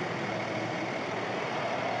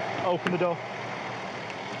 Open the door.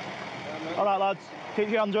 All right, lads. Keep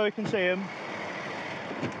your hands where you can see them.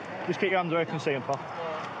 Just keep your hands where you can see them, pal.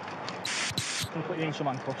 I'll put you in some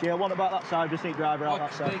handcuffs. Yeah, one about that side. Just need driver out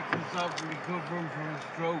that side.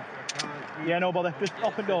 Yeah, no bother. Just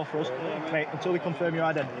open door for us, mate, until we confirm your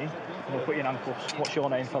identity. And we'll put you in handcuffs. What's your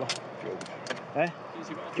name, fella? Eh?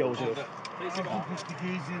 Joseph.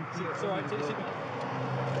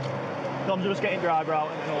 Comes with us getting driver out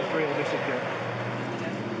and all three will be secure.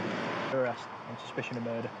 Arrest on suspicion of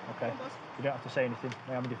murder, okay? You don't have to say anything.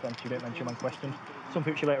 I am a defence, you don't mention one question. Some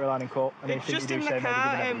people later on in court, and anything you do say may be given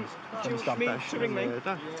evidence. Do you understand? Suspicion of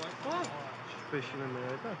murder. What? Suspicion of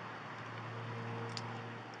murder.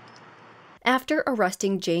 After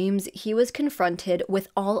arresting James, he was confronted with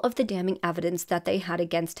all of the damning evidence that they had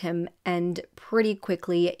against him, and pretty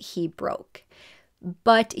quickly he broke.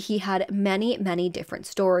 But he had many, many different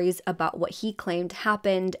stories about what he claimed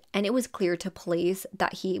happened, and it was clear to police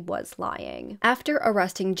that he was lying. After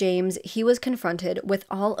arresting James, he was confronted with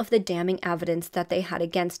all of the damning evidence that they had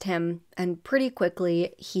against him, and pretty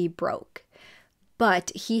quickly he broke.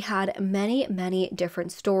 But he had many, many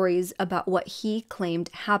different stories about what he claimed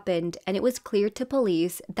happened, and it was clear to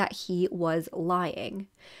police that he was lying.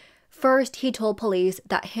 First, he told police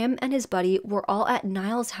that him and his buddy were all at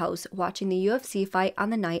Niall's house watching the UFC fight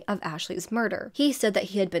on the night of Ashley's murder. He said that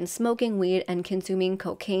he had been smoking weed and consuming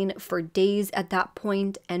cocaine for days at that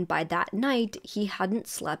point, and by that night, he hadn't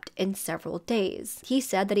slept in several days. He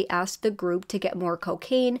said that he asked the group to get more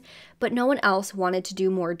cocaine, but no one else wanted to do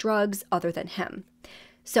more drugs other than him.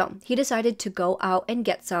 So he decided to go out and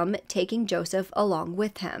get some, taking Joseph along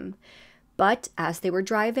with him. But as they were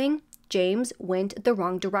driving, James went the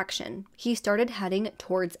wrong direction. He started heading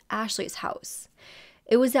towards Ashley's house.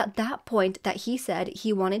 It was at that point that he said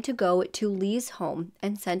he wanted to go to Lee's home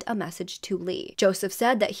and send a message to Lee. Joseph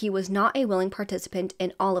said that he was not a willing participant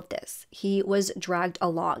in all of this. He was dragged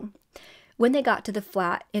along. When they got to the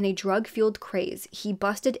flat in a drug-fueled craze, he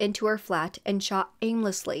busted into her flat and shot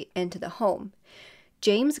aimlessly into the home.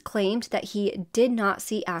 James claimed that he did not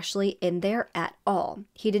see Ashley in there at all.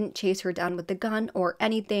 He didn't chase her down with the gun or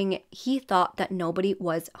anything. He thought that nobody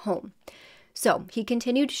was home. So he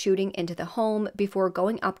continued shooting into the home before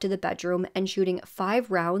going up to the bedroom and shooting 5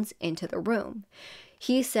 rounds into the room.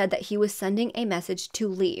 He said that he was sending a message to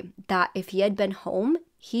Lee that if he had been home,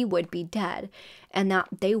 he would be dead, and that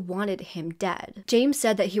they wanted him dead. James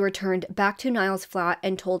said that he returned back to Niall's flat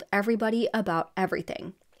and told everybody about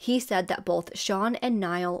everything. He said that both Sean and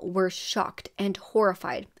Niall were shocked and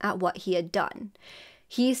horrified at what he had done.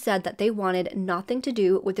 He said that they wanted nothing to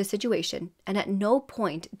do with the situation, and at no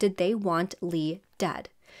point did they want Lee dead.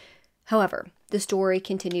 However, the story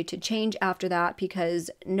continued to change after that because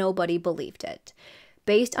nobody believed it.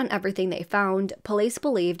 Based on everything they found, police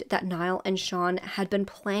believed that Niall and Sean had been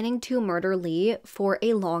planning to murder Lee for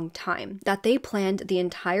a long time, that they planned the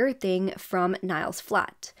entire thing from Niall's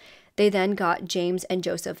flat. They then got James and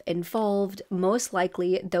Joseph involved. Most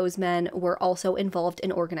likely, those men were also involved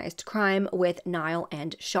in organized crime with Niall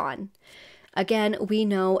and Sean. Again, we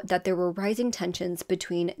know that there were rising tensions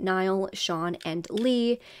between Niall, Sean, and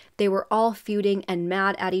Lee. They were all feuding and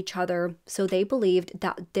mad at each other, so they believed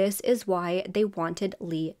that this is why they wanted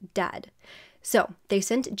Lee dead. So they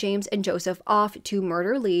sent James and Joseph off to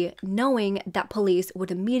murder Lee, knowing that police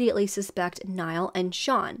would immediately suspect Niall and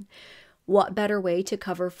Sean. What better way to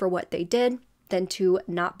cover for what they did than to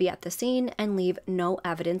not be at the scene and leave no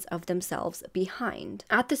evidence of themselves behind?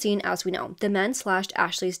 At the scene, as we know, the men slashed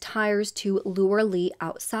Ashley's tires to lure Lee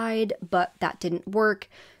outside, but that didn't work.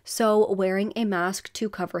 So, wearing a mask to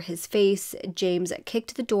cover his face, James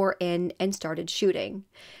kicked the door in and started shooting.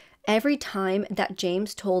 Every time that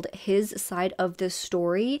James told his side of the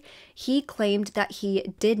story, he claimed that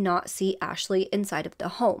he did not see Ashley inside of the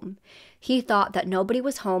home. He thought that nobody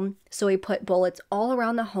was home, so he put bullets all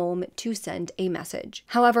around the home to send a message.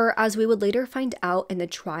 However, as we would later find out in the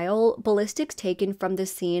trial, ballistics taken from the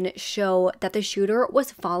scene show that the shooter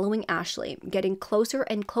was following Ashley, getting closer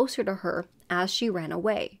and closer to her as she ran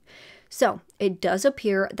away. So, it does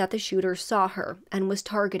appear that the shooter saw her and was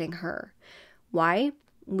targeting her. Why?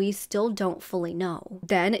 We still don't fully know.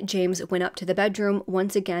 Then James went up to the bedroom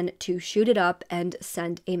once again to shoot it up and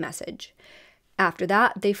send a message. After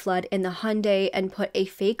that, they fled in the Hyundai and put a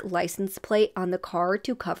fake license plate on the car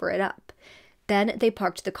to cover it up. Then they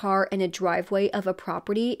parked the car in a driveway of a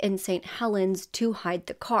property in St. Helens to hide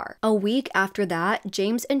the car. A week after that,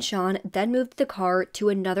 James and Sean then moved the car to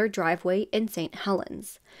another driveway in St.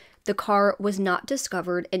 Helens. The car was not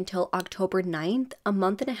discovered until October 9th, a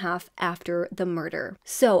month and a half after the murder.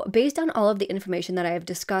 So, based on all of the information that I have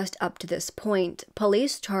discussed up to this point,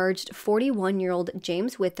 police charged 41-year-old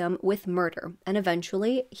James Witham with murder, and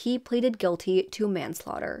eventually he pleaded guilty to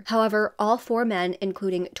manslaughter. However, all four men,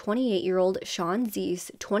 including 28-year-old Sean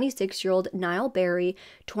Zeese, 26-year-old Niall Barry,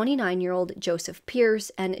 29-year-old Joseph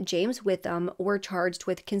Pierce, and James Witham, were charged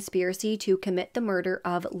with conspiracy to commit the murder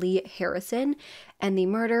of Lee Harrison and the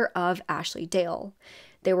murder of Ashley Dale.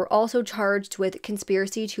 They were also charged with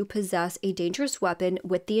conspiracy to possess a dangerous weapon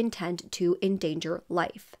with the intent to endanger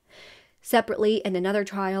life. Separately, in another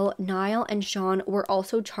trial, Niall and Sean were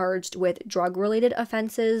also charged with drug-related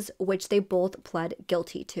offenses, which they both pled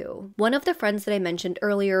guilty to. One of the friends that I mentioned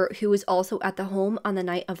earlier, who was also at the home on the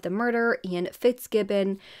night of the murder, Ian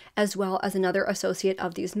Fitzgibbon, as well as another associate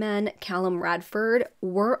of these men, Callum Radford,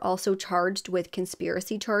 were also charged with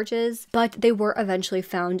conspiracy charges, but they were eventually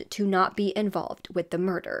found to not be involved with the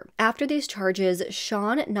murder. After these charges,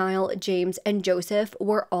 Sean, Niall, James, and Joseph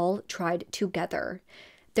were all tried together.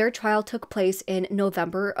 Their trial took place in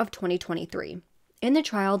November of 2023. In the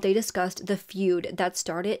trial, they discussed the feud that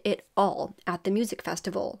started it all at the music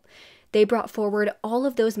festival. They brought forward all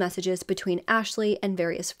of those messages between Ashley and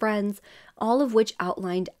various friends, all of which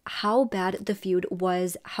outlined how bad the feud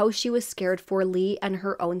was, how she was scared for Lee and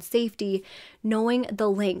her own safety, knowing the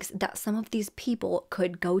lengths that some of these people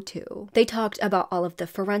could go to. They talked about all of the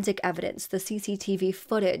forensic evidence, the CCTV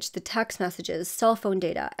footage, the text messages, cell phone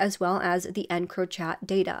data, as well as the EncroChat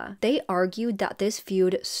data. They argued that this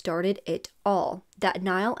feud started it all, that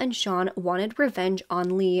Niall and Sean wanted revenge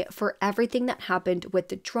on Lee for everything that happened with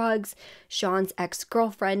the drugs, Sean's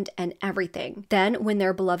ex-girlfriend, and everything. Then, when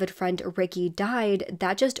their beloved friend Ricky died,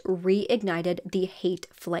 that just reignited the hate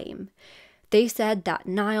flame. They said that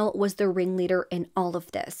Niall was the ringleader in all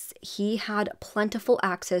of this. He had plentiful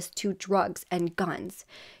access to drugs and guns.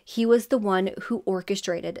 He was the one who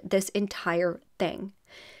orchestrated this entire thing.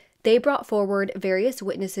 They brought forward various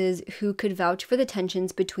witnesses who could vouch for the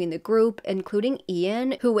tensions between the group, including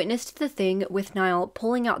Ian, who witnessed the thing with Niall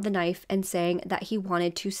pulling out the knife and saying that he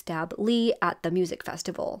wanted to stab Lee at the music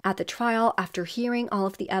festival. At the trial, after hearing all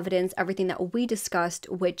of the evidence, everything that we discussed,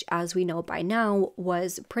 which as we know by now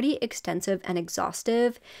was pretty extensive and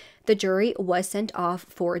exhaustive, the jury was sent off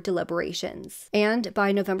for deliberations. And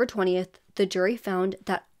by November 20th, the jury found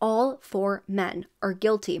that all four men are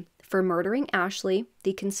guilty for murdering Ashley,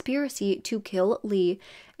 the conspiracy to kill Lee,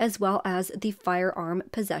 as well as the firearm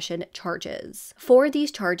possession charges. For these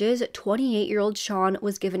charges, 28-year-old Sean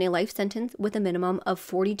was given a life sentence with a minimum of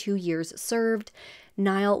 42 years served.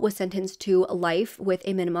 Niall was sentenced to life with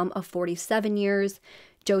a minimum of 47 years.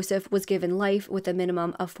 Joseph was given life with a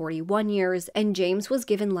minimum of 41 years, and James was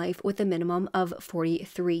given life with a minimum of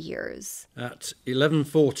 43 years. At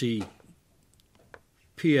 11:40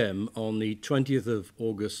 p.m. on the 20th of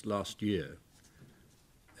August last year,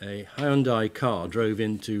 a Hyundai car drove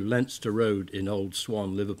into Leinster Road in Old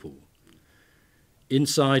Swan, Liverpool.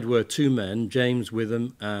 Inside were two men, James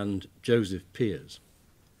Witham and Joseph Pierce.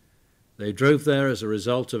 They drove there as a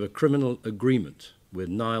result of a criminal agreement with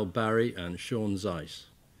Niall Barry and Sean Zeese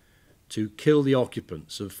to kill the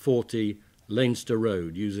occupants of 40 Leinster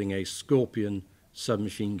Road using a Scorpion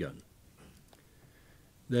submachine gun.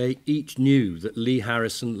 They each knew that Lee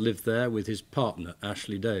Harrison lived there with his partner,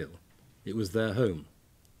 Ashley Dale. It was their home.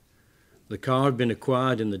 The car had been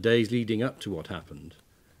acquired in the days leading up to what happened,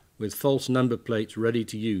 with false number plates ready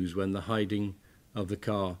to use when the hiding of the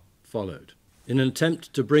car followed. In an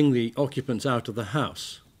attempt to bring the occupants out of the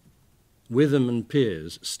house, Witham and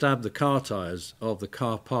Pierce stabbed the car tyres of the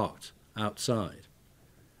car parked outside.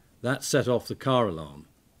 That set off the car alarm.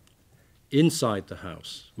 Inside the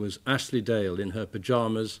house was Ashley Dale in her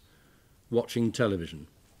pyjamas, watching television.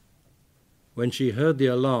 When she heard the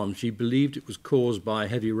alarm, she believed it was caused by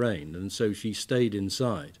heavy rain, and so she stayed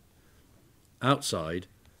inside. Outside,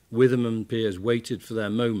 Witham and Pierce waited for their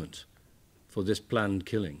moment for this planned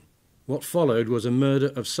killing. What followed was a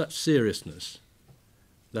murder of such seriousness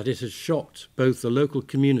that it has shocked both the local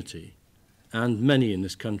community and many in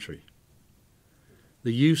this country.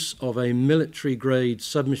 The use of a military-grade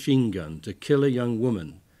submachine gun to kill a young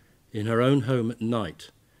woman in her own home at night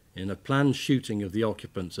in a planned shooting of the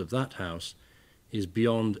occupants of that house is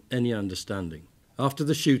beyond any understanding. After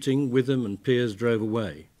the shooting, Witham and Pierce drove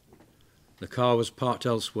away. The car was parked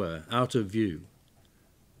elsewhere, out of view,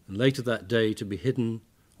 and later that day to be hidden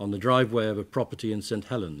on the driveway of a property in St.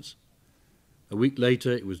 Helens, A week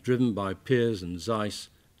later, it was driven by Piers and Zeiss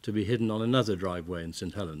to be hidden on another driveway in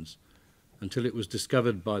St Helens, until it was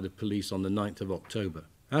discovered by the police on the 9th of October.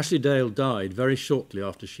 Ashley Dale died very shortly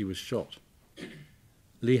after she was shot.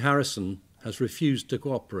 Lee Harrison has refused to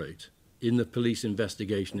cooperate in the police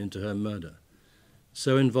investigation into her murder.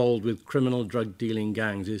 So involved with criminal drug-dealing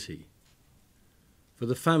gangs is he. For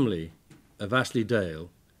the family of Ashley Dale,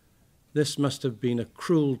 this must have been a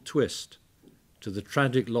cruel twist to the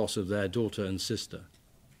tragic loss of their daughter and sister.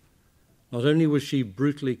 Not only was she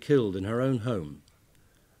brutally killed in her own home,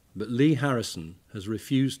 but Lee Harrison has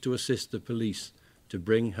refused to assist the police to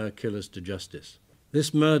bring her killers to justice.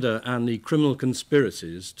 This murder and the criminal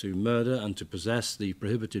conspiracies to murder and to possess the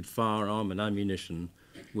prohibited firearm and ammunition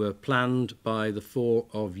were planned by the four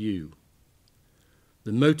of you.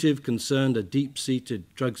 The motive concerned a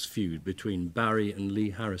deep-seated drugs feud between Barry and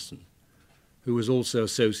Lee Harrison, who was also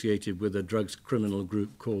associated with a drugs criminal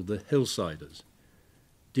group called the Hillsiders,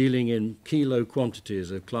 dealing in kilo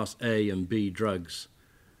quantities of Class A and B drugs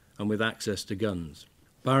and with access to guns.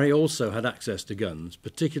 Barry also had access to guns,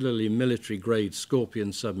 particularly military-grade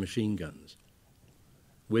Scorpion submachine guns.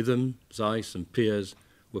 Witham, Zeiss and Piers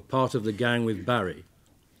were part of the gang with Barry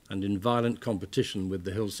and in violent competition with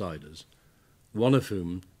the Hillsiders, one of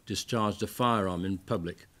whom discharged a firearm in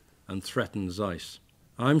public and threatened Zeiss.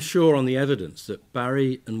 I'm sure on the evidence that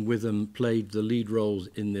Barry and Witham played the lead roles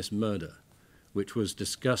in this murder, which was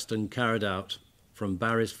discussed and carried out from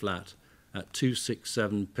Barry's flat at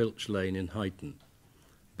 267 Pilch Lane in Huyton.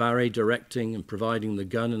 Barry directing and providing the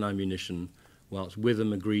gun and ammunition, whilst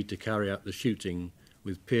Witham agreed to carry out the shooting,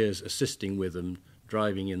 with Piers assisting Witham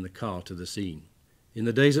driving in the car to the scene. In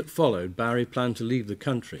the days that followed, Barry planned to leave the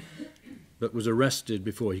country, but was arrested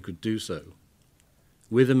before he could do so.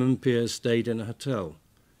 Witham and Piers stayed in a hotel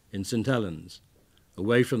in St Helens,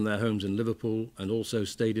 away from their homes in Liverpool, and also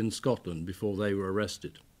stayed in Scotland before they were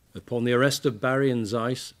arrested. Upon the arrest of Barry and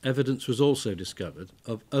Zeiss, evidence was also discovered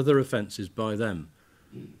of other offences by them,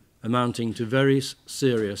 amounting to very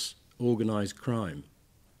serious organised crime.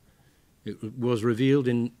 It was revealed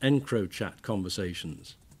in EncroChat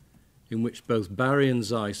conversations, in which both Barry and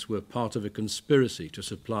Zeiss were part of a conspiracy to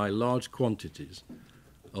supply large quantities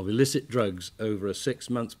of illicit drugs over a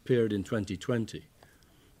 6-month period in 2020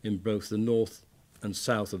 in both the north and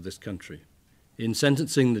south of this country. In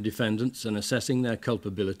sentencing the defendants and assessing their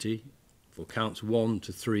culpability for counts 1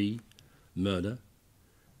 to 3, murder,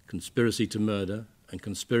 conspiracy to murder, and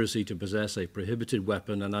conspiracy to possess a prohibited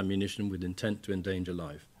weapon and ammunition with intent to endanger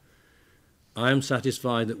life, I am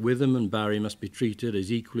satisfied that Witham and Barry must be treated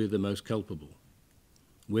as equally the most culpable.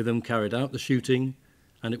 Witham carried out the shooting,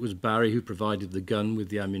 and it was Barry who provided the gun with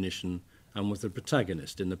the ammunition and was the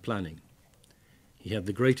protagonist in the planning. He had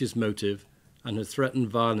the greatest motive and had threatened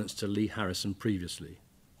violence to Lee Harrison previously.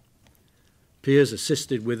 Piers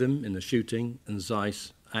assisted Witham in the shooting, and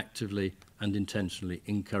Zeiss actively and intentionally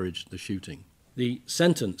encouraged the shooting. The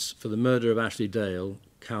sentence for the murder of Ashley Dale,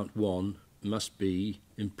 count 1, must be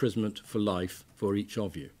imprisonment for life for each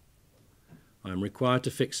of you. I am required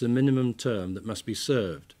to fix the minimum term that must be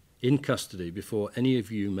served in custody before any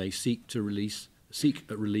of you may seek a release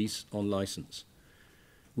on licence,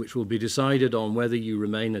 which will be decided on whether you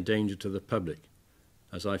remain a danger to the public,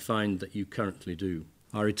 as I find that you currently do.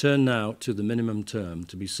 I return now to the minimum term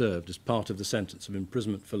to be served as part of the sentence of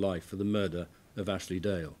imprisonment for life for the murder of Ashley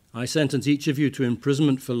Dale. I sentence each of you to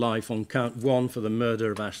imprisonment for life on count 1 for the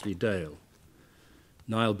murder of Ashley Dale.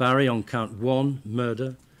 Niall Barry, on count 1,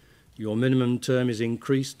 murder, your minimum term is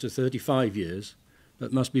increased to 35 years,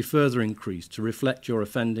 but must be further increased to reflect your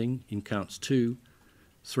offending in counts 2,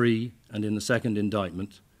 3, and in the second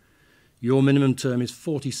indictment. Your minimum term is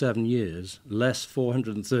 47 years, less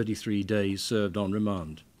 433 days served on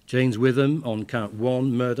remand. James Witham, on count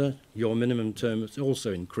 1, murder, your minimum term is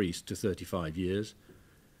also increased to 35 years,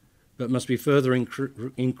 but must be further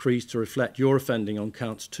increased to reflect your offending on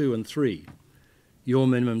counts 2 and 3. Your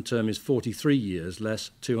minimum term is 43 years,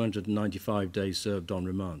 less 295 days served on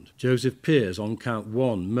remand. Joseph Piers, on count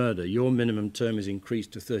 1, murder, your minimum term is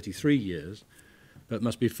increased to 33 years, but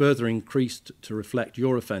must be further increased to reflect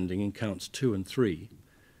your offending in counts 2 and 3.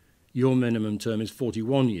 Your minimum term is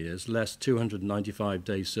 41 years, less 295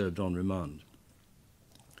 days served on remand.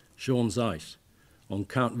 Sean Zeiss, on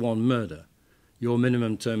count 1, murder, your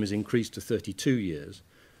minimum term is increased to 32 years,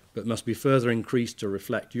 but must be further increased to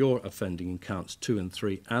reflect your offending in counts 2 and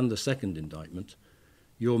 3 and the second indictment.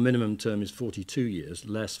 Your minimum term is 42 years,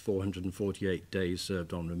 less 448 days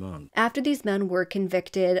served on remand. After these men were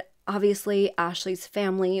convicted, obviously Ashley's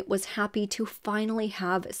family was happy to finally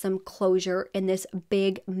have some closure in this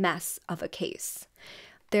big mess of a case.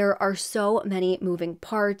 There are so many moving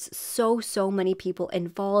parts, so many people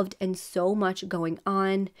involved, and so much going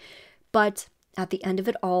on. But at the end of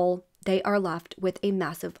it all, they are left with a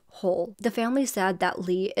massive hole. The family said that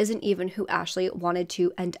Lee isn't even who Ashley wanted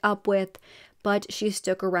to end up with, but she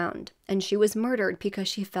stuck around, and she was murdered because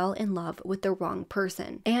she fell in love with the wrong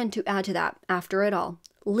person. And to add to that, after it all,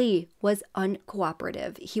 Lee was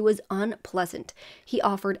uncooperative. He was unpleasant. He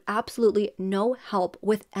offered absolutely no help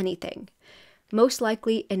with anything. Most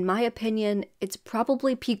likely, in my opinion, it's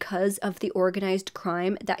probably because of the organized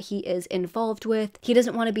crime that he is involved with. He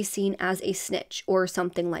doesn't want to be seen as a snitch or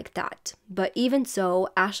something like that. But even so,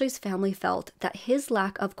 Ashley's family felt that his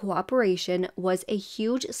lack of cooperation was a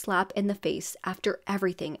huge slap in the face after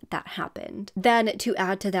everything that happened. Then, to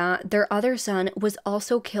add to that, their other son was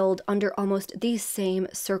also killed under almost these same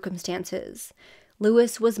circumstances.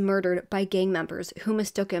 Lewis was murdered by gang members who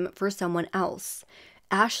mistook him for someone else.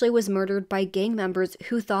 Ashley was murdered by gang members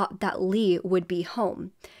who thought that Lee would be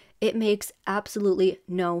home. It makes absolutely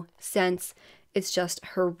no sense. It's just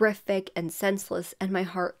horrific and senseless, and my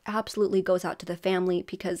heart absolutely goes out to the family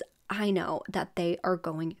because I know that they are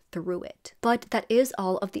going through it. But that is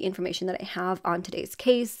all of the information that I have on today's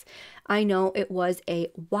case. I know it was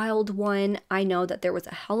a wild one. I know that there was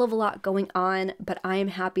a hell of a lot going on, but I am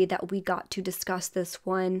happy that we got to discuss this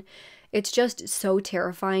one. It's just so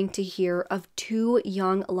terrifying to hear of 2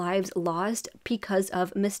 young lives lost because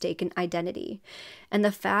of mistaken identity. And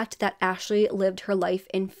the fact that Ashley lived her life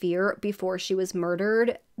in fear before she was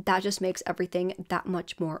murdered, that just makes everything that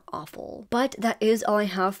much more awful. But that is all I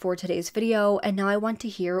have for today's video, and now I want to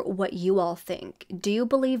hear what you all think. Do you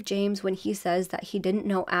believe James when he says that he didn't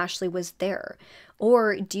know Ashley was there?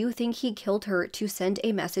 Or do you think he killed her to send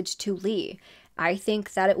a message to Lee? I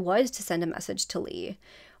think that it was to send a message to Lee.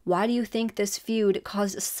 Why do you think this feud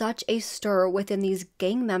caused such a stir within these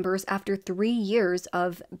gang members after 3 years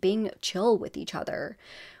of being chill with each other?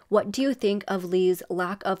 What do you think of Lee's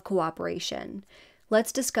lack of cooperation?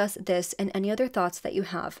 Let's discuss this and any other thoughts that you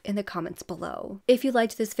have in the comments below. If you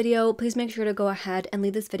liked this video, please make sure to go ahead and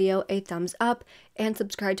leave this video a thumbs up and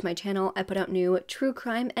subscribe to my channel. I put out new true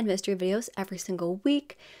crime and mystery videos every single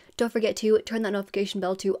week. Don't forget to turn that notification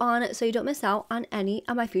bell on so you don't miss out on any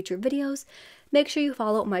of my future videos. Make sure you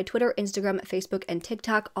follow my Twitter, Instagram, Facebook, and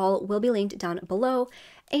TikTok. All will be linked down below.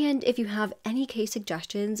 And if you have any case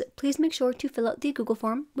suggestions, please make sure to fill out the Google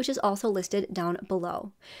form, which is also listed down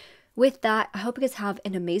below. With that, I hope you guys have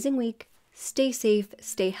an amazing week. Stay safe,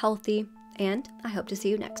 stay healthy, and I hope to see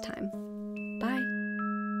you next time. Bye.